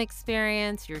film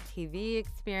experience, your TV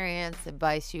experience,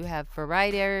 advice you have for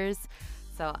writers.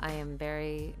 So I am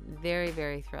very, very,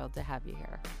 very thrilled to have you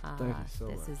here. Thank you so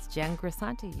much. This is Jen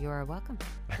Grisanti. You are welcome.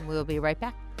 We'll be right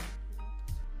back.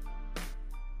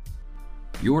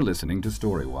 You're listening to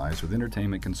Storywise with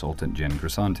entertainment consultant Jen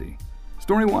Grisanti.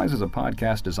 Storywise is a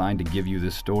podcast designed to give you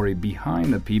the story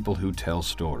behind the people who tell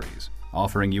stories,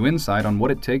 offering you insight on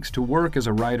what it takes to work as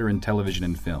a writer in television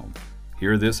and film.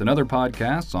 Hear this and other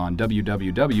podcasts on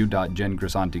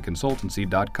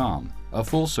www.jengrisanticonsultancy.com, a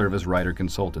full-service writer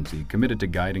consultancy committed to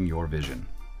guiding your vision.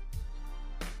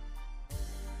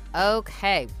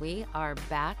 Okay, we are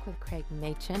back with Craig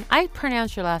Machen. I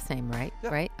pronounced your last name right?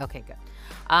 Yeah. Right? Okay, good.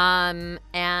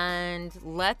 And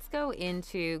let's go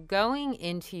into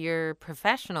your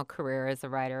professional career as a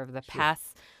writer over the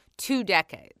past 2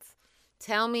 decades.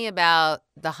 Tell me about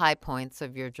the high points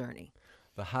of your journey.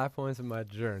 The high points of my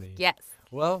journey. Yes.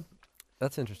 Well,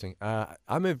 that's interesting.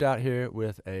 I moved out here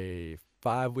with a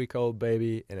 5-week-old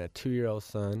baby and a 2-year-old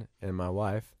son and my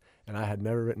wife, and I had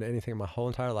never written anything in my whole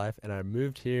entire life. And I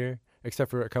moved here, except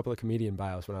for a couple of comedian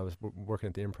bios when I was working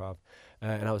at the Improv,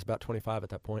 and I was about 25 at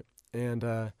that point. And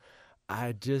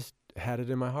I just had it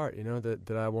in my heart,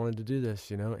 that I wanted to do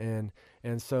this,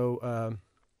 and so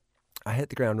I hit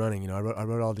the ground running. I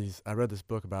read this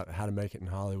book about how to make it in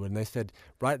Hollywood, and they said,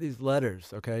 write these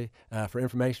letters, okay, for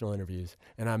informational interviews.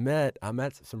 And I met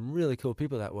some really cool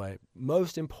people that way.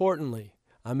 Most importantly,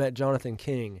 I met Jonathan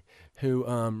King, who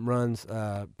runs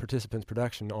Participants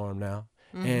Production arm now,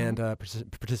 and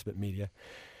Participant Media,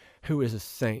 who is a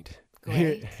saint.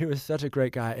 He was such a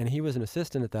great guy, and he was an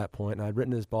assistant at that point, and I'd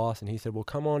written to his boss, and he said, well,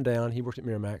 come on down. He worked at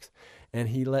Miramax, and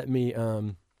he let me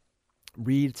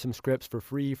read some scripts for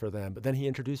free for them. But then he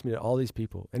introduced me to all these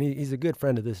people, and he's a good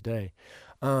friend to this day.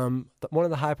 One of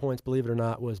the high points, believe it or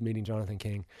not, was meeting Jonathan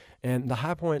King. And the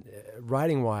high point,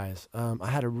 writing-wise, I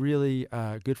had a really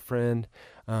good friend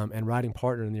and writing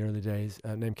partner in the early days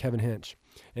named Kevin Hinch.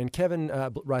 And Kevin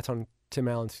writes on Tim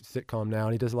Allen's sitcom now,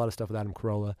 and he does a lot of stuff with Adam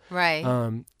Carolla. Right.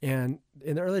 And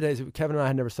in the early days, Kevin and I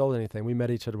had never sold anything. We met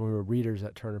each other when we were readers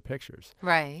at Turner Pictures.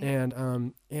 Right.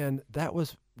 And that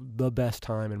was the best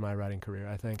time in my writing career,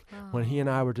 I think, when he and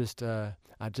I were just, I'd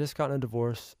just gotten a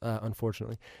divorce,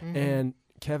 unfortunately, and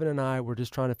Kevin and I were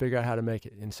just trying to figure out how to make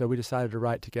it. And so we decided to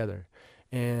write together.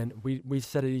 And we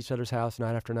sat at each other's house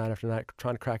night after night after night,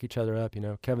 trying to crack each other up.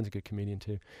 Kevin's a good comedian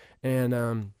too.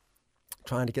 And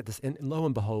trying to get this, and lo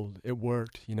and behold, it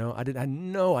worked. I had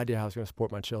no idea how I was going to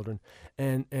support my children,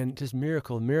 and just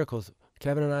miracles.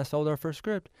 Kevin and I sold our first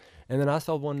script, and then I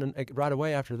sold one right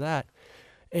away after that,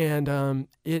 and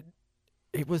it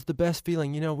was the best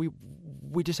feeling.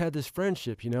 We just had this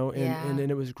friendship, and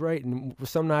it was great. And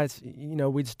some nights,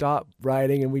 we'd stop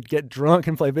writing and we'd get drunk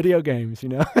and play video games,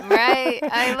 Right.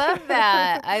 I love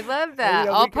that. And,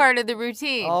 all part of the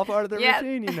routine. All part of the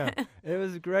routine, It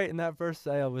was great. And that first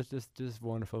sale was just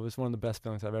wonderful. It was one of the best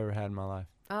feelings I've ever had in my life.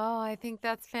 Oh, I think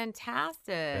that's fantastic.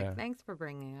 Yeah. Thanks for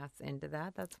bringing us into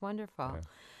that. That's wonderful. Yeah.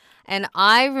 And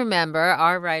I remember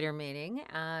our writer meeting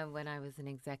when I was an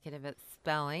executive at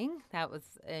Spelling. That was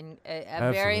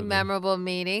a very memorable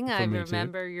meeting. I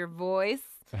remember your voice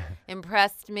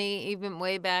impressed me even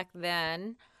way back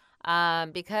then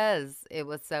because it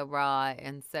was so raw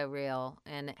and so real,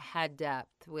 and it had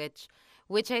depth, which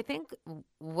I think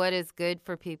what is good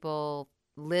for people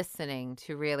listening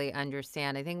to really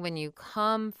understand. I think when you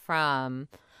come from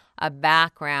a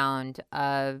background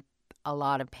of a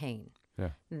lot of pain.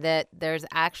 Yeah. That there's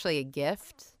actually a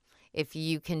gift if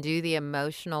you can do the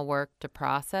emotional work to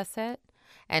process it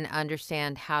and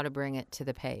understand how to bring it to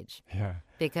the page. Yeah.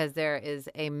 Because there is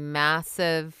a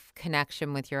massive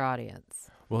connection with your audience.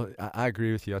 Well, I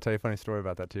agree with you. I'll tell you a funny story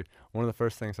about that too. One of the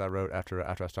first things I wrote after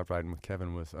I stopped writing with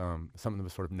Kevin was something that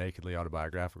was sort of nakedly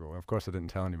autobiographical. Of course, I didn't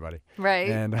tell anybody. Right.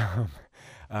 And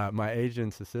my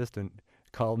agent's assistant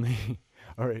called me,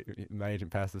 or my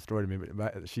agent passed the story to me,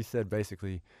 but she said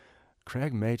basically,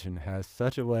 Craig Machen has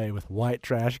such a way with white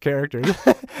trash characters.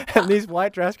 And these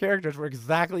white trash characters were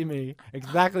exactly me,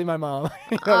 exactly my mom.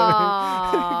 You know what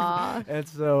I mean? And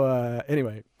so,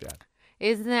 anyway, yeah.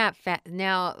 Isn't that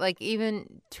now? Like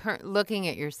even looking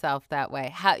at yourself that way,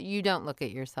 how you don't look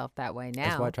at yourself that way now?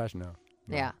 That's white trash now.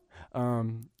 No.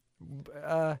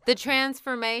 Yeah. The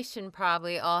transformation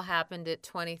probably all happened at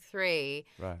 23.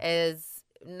 Right. Is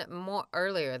more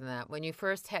earlier than that. When you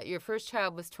first had your first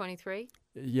child was 23.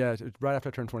 Yeah, right after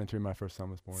I turned 23, my first son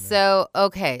was born. So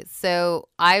okay, so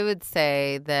I would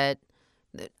say that.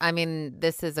 I mean,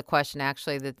 this is a question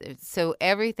actually so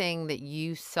everything that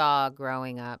you saw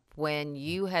growing up when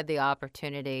you had the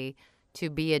opportunity to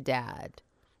be a dad,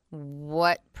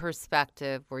 what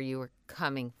perspective were you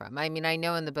coming from? I mean, I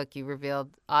know in the book you revealed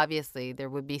obviously there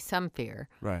would be some fear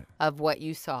of what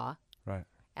you saw. Right.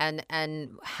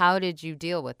 And how did you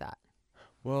deal with that?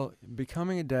 Well,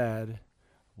 becoming a dad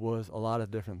was a lot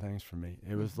of different things for me.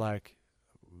 It was like,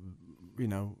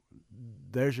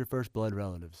 there's your first blood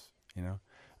relatives.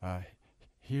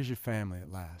 Here's your family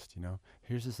at last,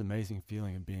 here's this amazing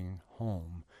feeling of being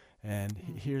home. And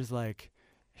here's like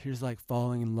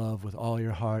falling in love with all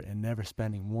your heart and never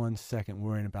spending 1 second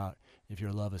worrying about if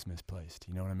your love is misplaced.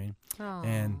 You know what I mean?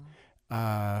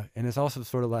 Aww. And it's also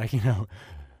sort of like,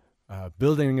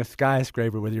 building a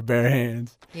skyscraper with your bare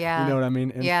hands. Yeah. You know what I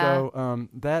mean? And yeah. so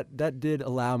that did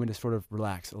allow me to sort of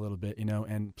relax a little bit,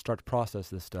 and start to process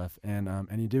this stuff. And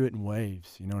you do it in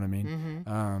waves, you know what I mean?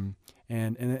 Mm-hmm.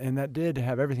 And that did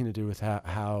have everything to do with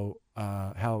how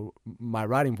my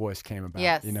writing voice came about.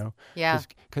 Yes. Yeah.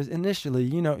 Because initially,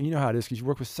 you know how it is, because you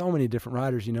work with so many different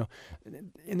writers.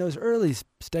 In those early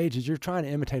stages, you're trying to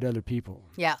imitate other people.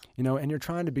 Yeah. And you're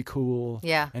trying to be cool.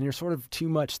 Yeah. And you're sort of too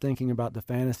much thinking about the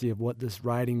fantasy of what this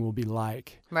writing will be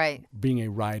like. Right. Being a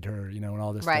writer, and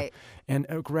all this right. stuff.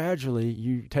 And gradually,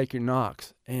 you take your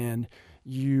knocks and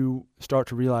you start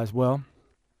to realize, well,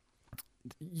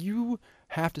 you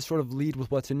have to sort of lead with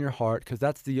what's in your heart, because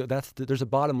there's a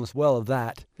bottomless well of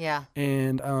that. Yeah.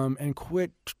 And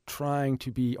quit trying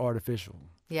to be artificial.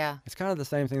 Yeah. It's kind of the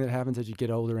same thing that happens as you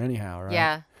get older anyhow, right?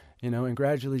 Yeah. And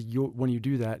gradually when you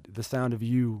do that, the sound of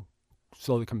you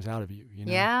slowly comes out of you,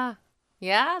 Yeah.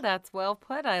 Yeah, that's well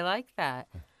put. I like that.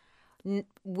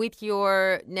 With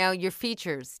your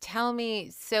features, tell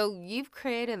me, so you've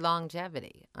created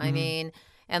longevity. I mean,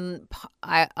 and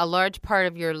a large part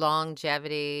of your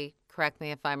longevity, correct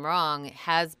me if I'm wrong,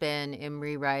 has been in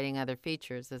rewriting other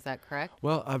features. Is that correct?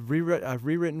 Well, I've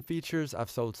rewritten features.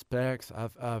 I've sold specs.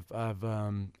 I've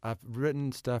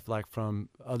written stuff like from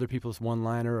other people's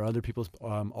one-liner or other people's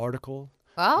article.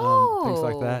 Oh, things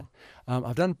like that.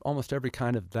 I've done almost every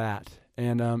kind of that.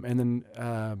 And then.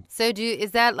 So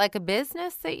is that like a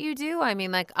business that you do? I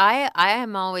mean, like I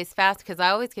am always fast, because I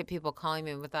always get people calling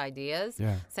me with ideas,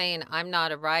 saying, I'm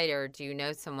not a writer. Do you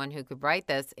know someone who could write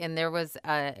this? And there was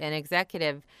an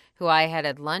executive who I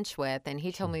had lunch with, and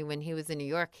he told me when he was in New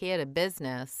York, he had a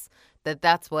business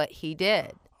that's what he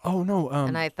did. Oh, no.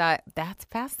 And I thought, that's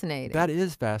fascinating. That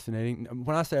is fascinating.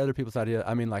 When I say other people's idea,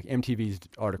 I mean like MTV's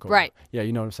article. Right. Yeah,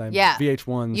 you know what I'm saying? Yeah.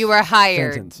 VH1's You were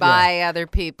hired sentence. by other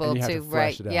people and you have to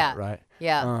write. flesh it out, right?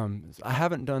 Yeah. I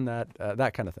haven't done that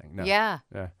kind of thing. No. Yeah.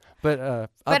 Yeah. But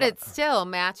it's still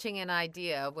matching an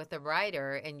idea with a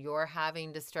writer, and you're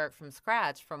having to start from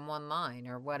scratch from one line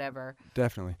or whatever.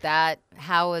 Definitely.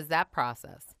 How was that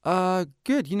process?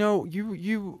 Good.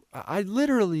 I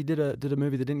literally did a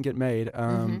movie that didn't get made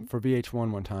for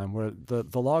VH1 one time, where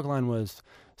the log line was,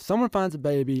 someone finds a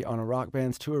baby on a rock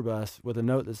band's tour bus with a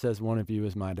note that says, one of you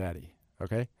is my daddy.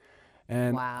 Okay.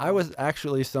 And wow. I was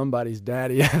actually somebody's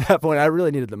daddy at that point. I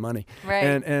really needed the money. Right.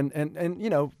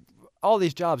 And all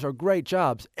these jobs are great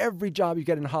jobs. Every job you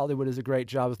get in Hollywood is a great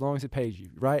job as long as it pays you,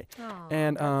 right? Oh,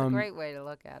 and that's a great way to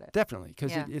look at it. Definitely,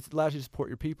 because it allows you to support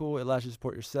your people, it allows you to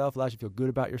support yourself, it allows you to feel good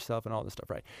about yourself and all this stuff,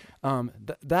 right?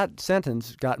 That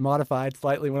sentence got modified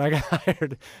slightly when I got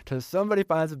hired to, somebody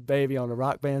finds a baby on a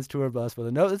rock band's tour bus with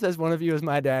a note that says, one of you is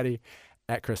my daddy,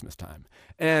 at Christmas time.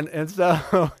 And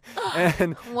so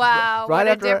and wow, right what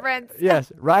after a difference.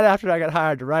 Yes, right after I got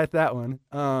hired to write that one,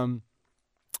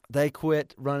 they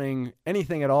quit running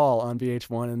anything at all on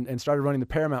VH1 and started running the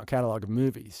Paramount catalog of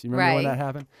movies. You remember when that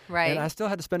happened? Right. And I still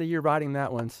had to spend a year writing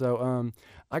that one. So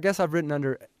I guess I've written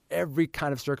under every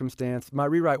kind of circumstance. My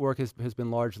rewrite work has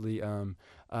been largely.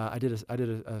 I did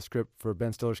a script for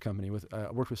Ben Stiller's company.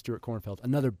 I worked with Stuart Kornfeld.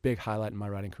 Another big highlight in my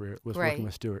writing career was working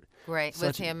with Stuart. Right.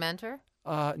 Was he a mentor?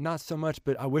 Not so much,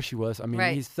 but I wish he was. I mean,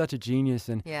 he's such a genius,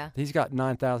 and he's got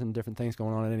 9,000 different things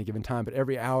going on at any given time. But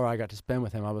every hour I got to spend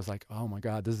with him, I was like, oh my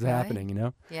God, this is happening, you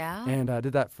know? Yeah. And I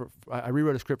did that I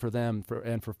rewrote a script for them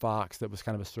and for Fox that was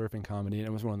kind of a surfing comedy, and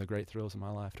it was one of the great thrills of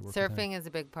my life to work with him. Surfing is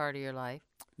a big part of your life.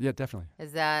 Yeah, definitely.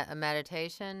 Is that a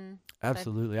meditation?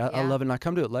 Absolutely. I love it, and I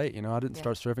come to it late. You know, I didn't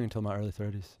start surfing until my early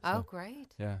 30s. So. Oh, great.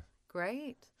 Yeah.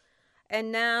 Great.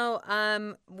 And now,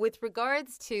 with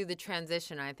regards to the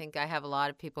transition, I think I have a lot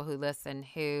of people who listen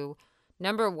who,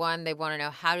 number one, they want to know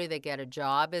how do they get a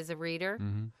job as a reader.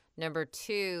 Mm-hmm. Number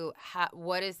two,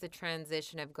 what is the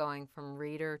transition of going from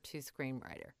reader to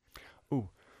screenwriter? Ooh,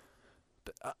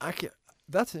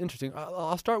 that's interesting.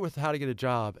 I'll start with how to get a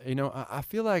job. You know, I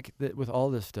feel like that with all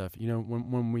this stuff, you know,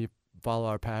 when we follow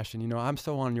our passion, you know, I'm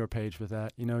so on your page with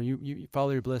that. You know, you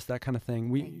follow your bliss, that kind of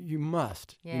thing. You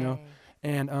must, Yay. you know.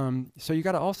 And so you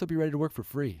got to also be ready to work for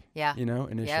free, you know,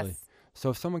 initially. Yes. So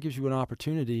if someone gives you an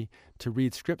opportunity to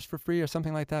read scripts for free or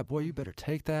something like that, boy, you better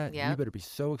take that. Yep. You better be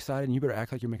so excited, and you better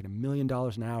act like you're making $1 million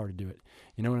an hour to do it.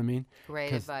 You know what I mean?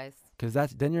 Great advice. Because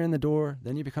then you're in the door,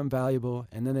 then you become valuable,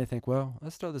 and then they think, well,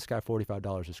 let's throw this guy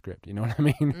 $45 a script. You know what I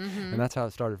mean? Mm-hmm. And that's how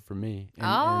it started for me.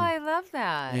 I love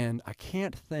that. And I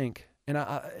can't think. And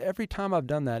every time I've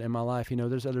done that in my life, you know,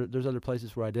 there's other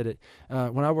places where I did it.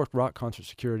 When I worked rock concert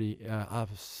security, I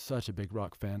was such a big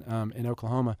rock fan. In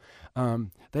Oklahoma,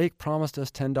 they promised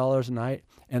us $10 a night,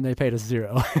 and they paid us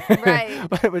 $0. Right.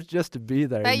 But it was just to be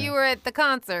there. But you were at the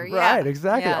concert. Yeah. Right.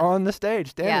 Exactly. On the stage,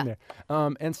 standing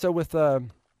there. And so with the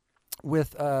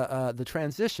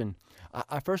transition,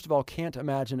 I first of all can't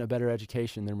imagine a better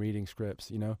education than reading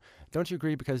scripts, you know? Don't you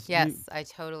agree? Because yes, I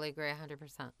totally agree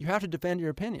 100%. You have to defend your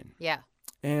opinion. Yeah.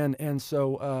 And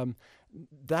so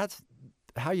that's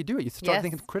how you do it. You start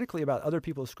thinking critically about other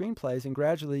people's screenplays, and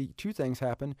gradually two things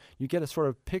happen. You get a sort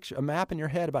of picture, a map in your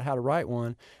head about how to write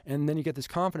one, and then you get this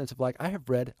confidence of like, I have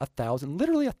read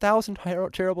 1,000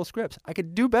 terrible scripts. I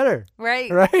could do better. Right.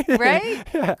 Right? Right?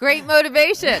 Yeah. Great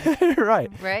motivation.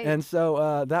 Right. Right. And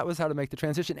so that was how to make the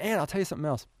transition. And I'll tell you something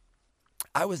else.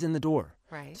 I was in the door.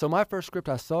 Right. So my first script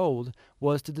I sold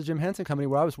was to the Jim Henson Company,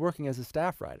 where I was working as a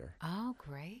staff writer. Oh,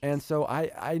 great. And so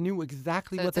I knew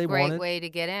exactly what they wanted. wanted. It's a great way to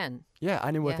get in. Yeah,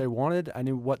 I knew what they wanted. I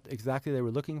knew what exactly they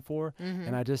were looking for. Mm-hmm.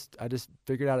 And I just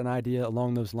figured out an idea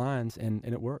along those lines, and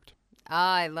it worked. Oh,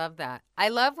 I love that. I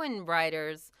love when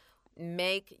writers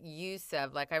make use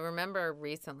of, like I remember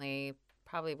recently,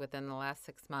 probably within the last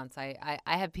 6 months, I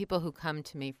have people who come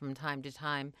to me from time to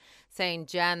time saying,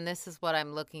 Jen, this is what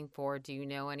I'm looking for. Do you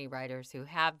know any writers who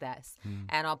have this?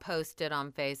 And I'll post it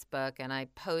on Facebook. And I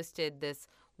posted this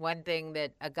one thing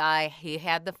that a guy, he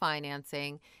had the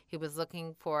financing. He was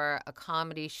looking for a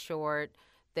comedy short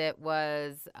that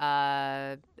was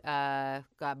got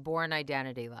Born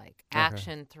Identity-like,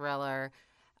 action thriller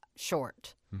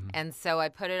short. And so I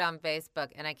put it on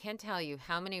Facebook, and I can't tell you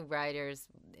how many writers,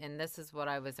 and this is what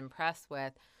I was impressed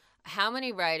with, how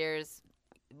many writers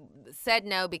said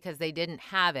no because they didn't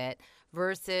have it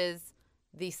versus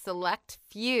the select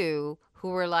few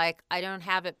who were like, I don't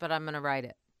have it, but I'm going to write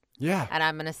it. Yeah. And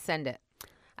I'm going to send it.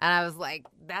 And I was like,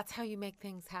 that's how you make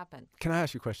things happen. Can I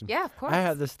ask you a question? Yeah, of course. I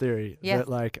have this theory that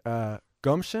like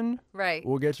gumption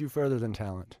will get you further than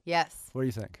talent. Yes. What do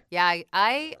you think? Yeah,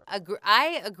 I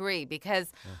agree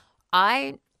because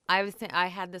I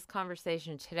had this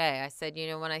conversation today. I said, you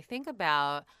know, when I think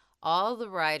about all the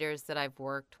writers that I've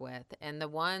worked with and the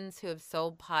ones who have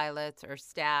sold pilots or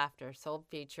staffed or sold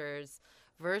features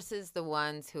versus the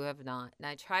ones who have not, and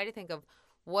I try to think of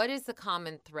what is the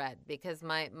common thread, because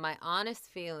my honest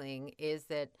feeling is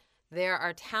that there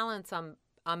are talents on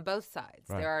both sides.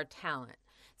 Right. There are talent.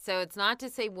 So it's not to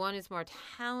say one is more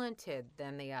talented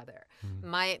than the other.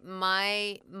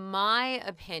 My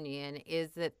opinion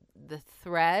is that the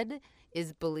thread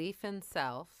is belief in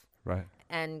self, right,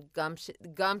 and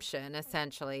gumption,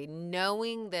 essentially,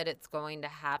 knowing that it's going to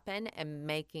happen and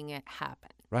making it happen.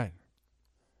 Right.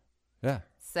 Yeah.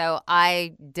 So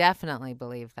I definitely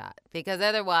believe that, because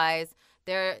otherwise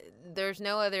there's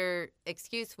no other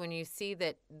excuse when you see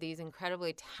that these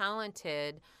incredibly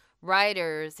talented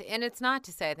writers, and it's not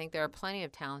to say, I think there are plenty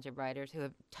of talented writers who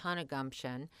have a ton of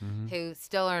gumption, who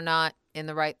still are not in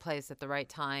the right place at the right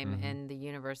time, and the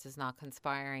universe is not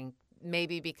conspiring,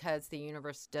 maybe because the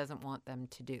universe doesn't want them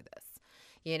to do this.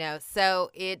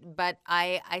 But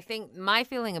I think my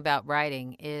feeling about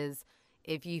writing is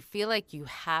if you feel like you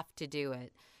have to do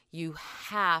it, you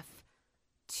have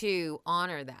to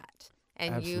honor that.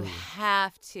 And Absolutely. you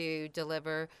have to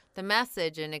deliver the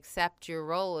message and accept your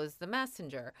role as the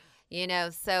messenger.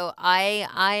 So I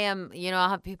am, I'll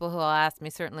have people who will ask me,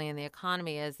 certainly in the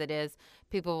economy as it is,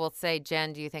 people will say,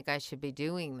 Jen, do you think I should be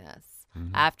doing this?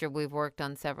 Mm-hmm. After we've worked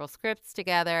on several scripts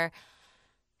together.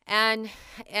 And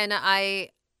I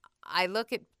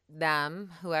look at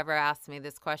them, whoever asks me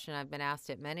this question, I've been asked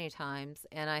it many times,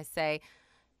 and I say,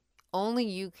 only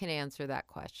you can answer that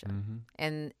question. Mm-hmm.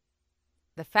 And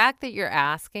the fact that you're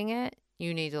asking it,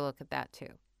 you need to look at that too.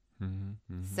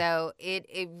 Mm-hmm. Mm-hmm. So it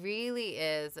really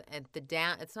is at the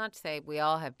down. It's not to say we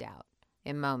all have doubt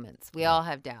in moments. We all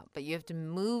have doubt, but you have to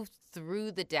move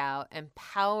through the doubt and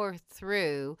power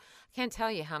through. I can't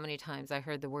tell you how many times I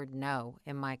heard the word no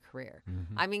in my career.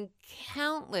 Mm-hmm. I mean,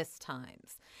 countless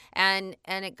times. And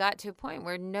it got to a point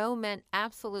where no meant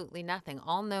absolutely nothing.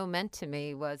 All no meant to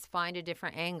me was find a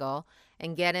different angle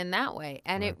and get in that way.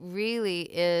 And Right. it really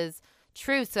is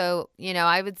true. So,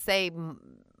 I would say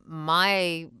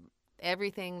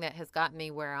everything that has gotten me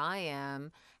where I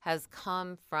am has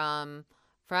come from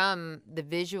the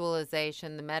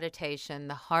visualization, the meditation,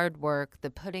 the hard work, the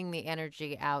putting the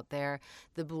energy out there,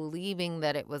 the believing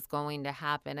that it was going to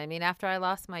happen. I mean, after I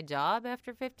lost my job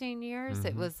after 15 years,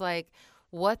 it Mm-hmm. was like,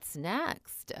 what's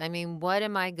next? I mean, what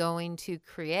am I going to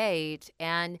create?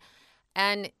 And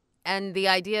the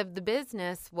idea of the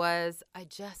business was I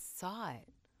just saw it.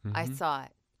 Mm-hmm. I saw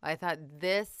it. I thought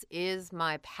this is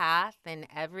my path, and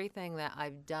everything that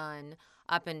I've done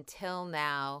up until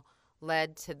now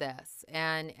led to this.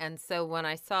 And so when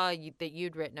I saw that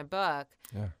you'd written a book,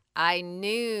 Yeah. I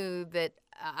knew that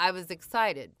I was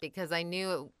excited because I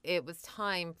knew it was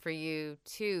time for you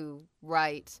to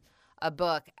write a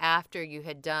book after you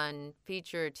had done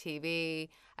feature TV,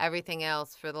 everything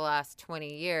else for the last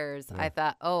 20 years. Yeah. I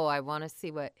thought, I want to see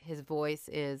what his voice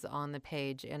is on the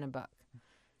page in a book.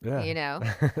 Yeah.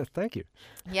 Thank you.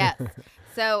 Yes.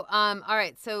 So, all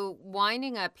right. So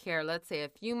winding up here, let's say a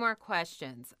few more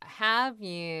questions. Now,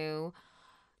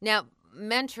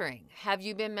 mentoring, have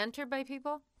you been mentored by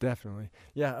people? Definitely.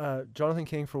 Yeah, Jonathan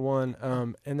King for one.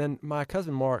 And then my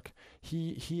cousin Mark,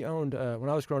 he owned, when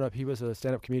I was growing up, he was a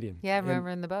stand-up comedian. Yeah, I remember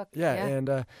in the book. Yeah,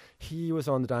 and he was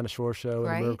on the Dinah Shore show and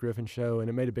Right. the Merv Griffin show, and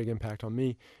it made a big impact on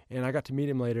me. And I got to meet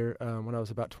him later when I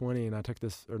was about 20, and I took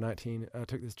this, or 19, I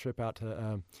took this trip out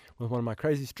to, with one of my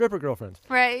crazy stripper girlfriends.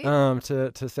 Right.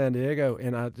 To San Diego,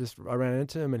 and I ran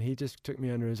into him, and he just took me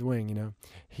under his wing.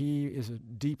 He is a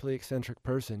deeply eccentric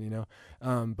person,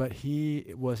 but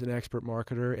he was an expert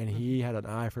marketer, and he had an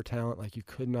eye for talent like you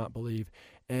could not believe.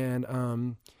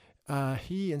 And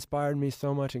he inspired me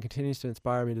so much, and continues to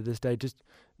inspire me to this day. Just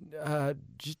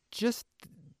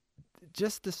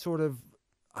the sort of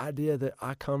idea that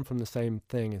I come from the same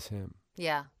thing as him.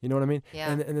 Yeah. You know what I mean?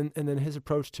 Yeah. And then his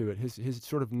approach to it, his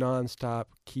sort of nonstop,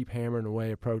 keep hammering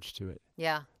away approach to it,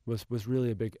 Yeah. was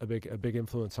really a big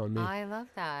influence on me. I love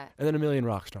that. And then a million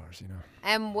rock stars,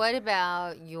 And what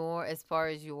about as far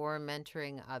as your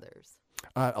mentoring others?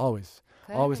 Always.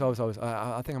 Good. Always.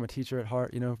 I think I'm a teacher at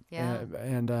heart, Yeah.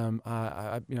 and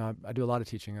I do a lot of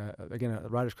teaching. Again, at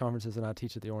writers' conferences, and I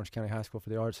teach at the Orange County High School for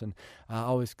the Arts, and I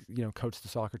always, coach the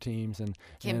soccer teams.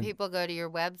 Can people go to your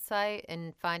website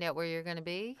and find out where you're going to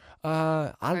be?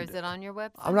 Or Or is it on your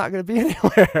website? I'm not going to be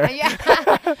anywhere. Yeah,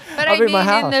 but I'll be at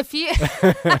my in the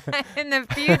house. in the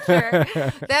future,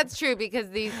 that's true because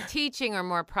these teaching are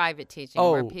more private teaching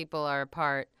where Oh. people are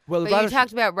apart. Well, But you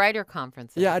talked about writer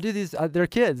conferences. Yeah, I do these. They're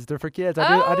kids. They're for kids. I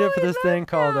do it for Oh, I this love thing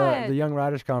called that. the Young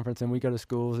Writers Conference, and we go to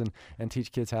schools and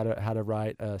teach kids how to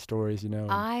write stories. And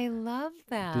I love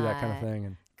that. do that kind of thing.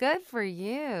 And Good for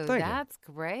you. Thank you. That's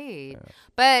great. Yeah.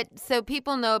 But so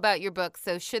people know about your book.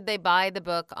 So should they buy the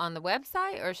book on the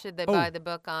website or should they buy the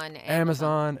book on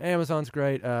Amazon? Amazon's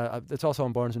great. It's also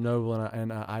on Barnes and Noble and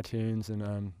iTunes,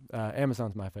 and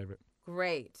Amazon's my favorite.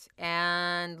 Great.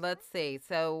 And let's see.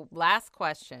 So last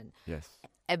question. Yes.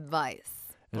 Advice.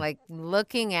 Yeah. Like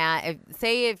looking at,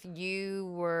 if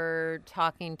you were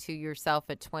talking to yourself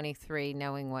at 23,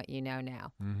 knowing what you know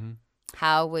now, Mm-hmm.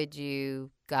 how would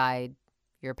you guide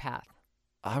your path?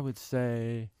 I would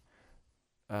say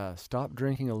stop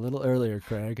drinking a little earlier,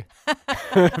 Craig,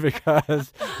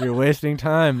 because you're wasting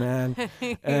time, man.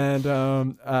 And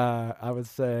I would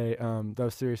say, though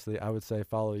seriously, I would say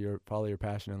follow your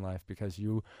passion in life, because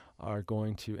you are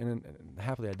going to, and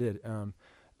happily I did.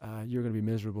 You're going to be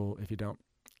miserable if you don't.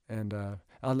 And can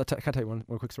I tell you one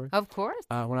quick story? Of course.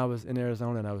 When I was in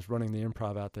Arizona and I was running the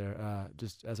improv out there,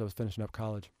 just as I was finishing up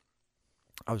college,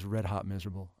 I was red hot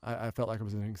miserable. I felt like I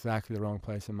was in exactly the wrong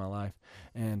place in my life.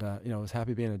 And, I was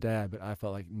happy being a dad, but I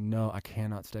felt like, no, I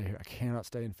cannot stay here. I cannot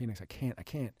stay in Phoenix. I can't,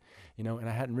 and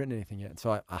I hadn't written anything yet. And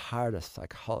so I hired a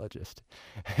psychologist,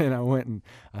 and I went and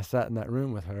I sat in that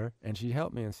room with her, and she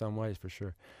helped me in some ways for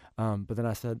sure. But then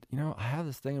I said, I have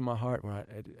this thing in my heart where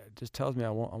it just tells me I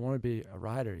want to be a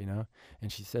writer,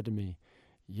 And she said to me,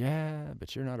 yeah,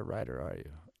 but you're not a writer, are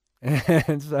you?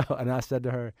 And I said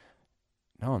to her,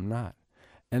 no, I'm not.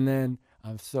 And then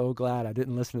I'm so glad I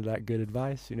didn't listen to that good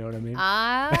advice. You know what I mean?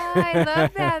 I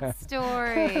love that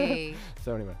story.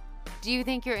 So anyway. Do you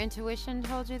think your intuition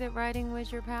told you that writing was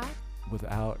your path?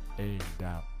 Without a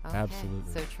doubt. Okay.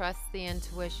 Absolutely. So trust the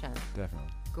intuition. Definitely.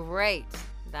 Great.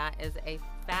 That is a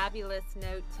fabulous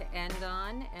note to end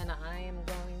on. And I am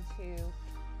going to,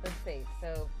 let's see.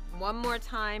 So one more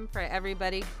time for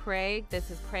everybody. Craig,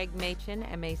 this is Craig Machen,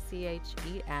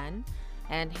 Machen.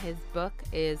 And his book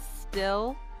is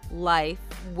Still Life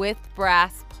with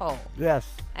Brass Pole. Yes.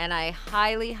 And I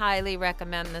highly, highly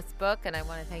recommend this book. And I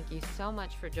want to thank you so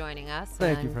much for joining us.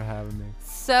 Thank you for having me.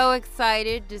 So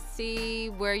excited to see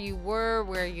where you were,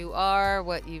 where you are,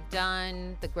 what you've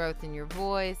done, the growth in your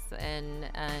voice. And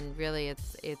really,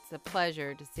 it's a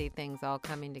pleasure to see things all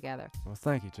coming together. Well,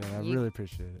 thank you, Jen. I really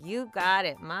appreciate it. You got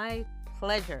it. My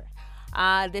pleasure.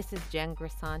 This is Jen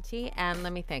Grisanti, and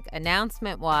let me think.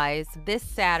 Announcement-wise, this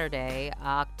Saturday,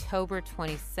 October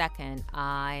 22nd,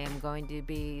 I am going to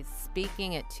be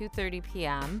speaking at 2:30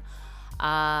 p.m.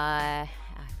 I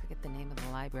forget the name of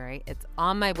the library. It's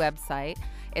on my website.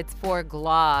 It's for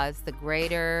GLAS, the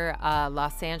Greater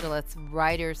Los Angeles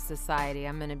Writers Society.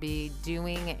 I'm going to be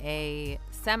doing a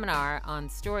seminar on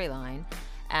storyline.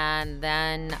 And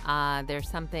then there's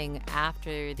something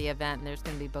after the event, and there's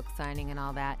going to be book signing and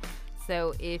all that.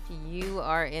 So if you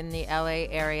are in the LA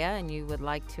area and you would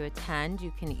like to attend,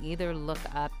 you can either look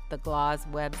up the GLAS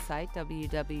website,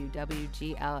 www.glaws.com,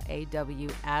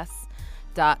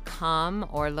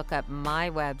 or look up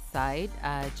my website,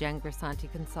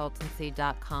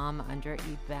 jengrisanticonsultancy.com, under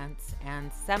events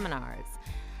and seminars.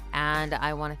 And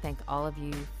I want to thank all of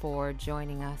you for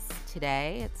joining us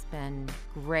today. It's been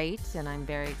great, and I'm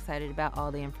very excited about all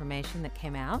the information that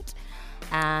came out.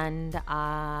 And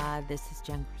this is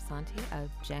Jen Grisanti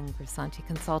of Jen Grisanti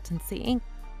Consultancy, Inc.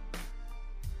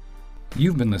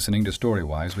 You've been listening to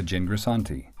Storywise with Jen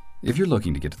Grisanti. If you're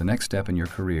looking to get to the next step in your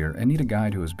career and need a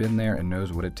guide who has been there and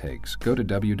knows what it takes, go to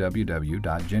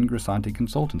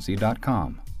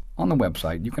www.jengrisanticonsultancy.com. On the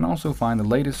website, you can also find the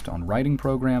latest on writing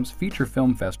programs, feature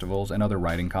film festivals, and other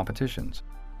writing competitions.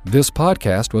 This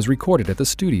podcast was recorded at the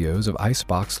studios of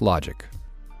Icebox Logic.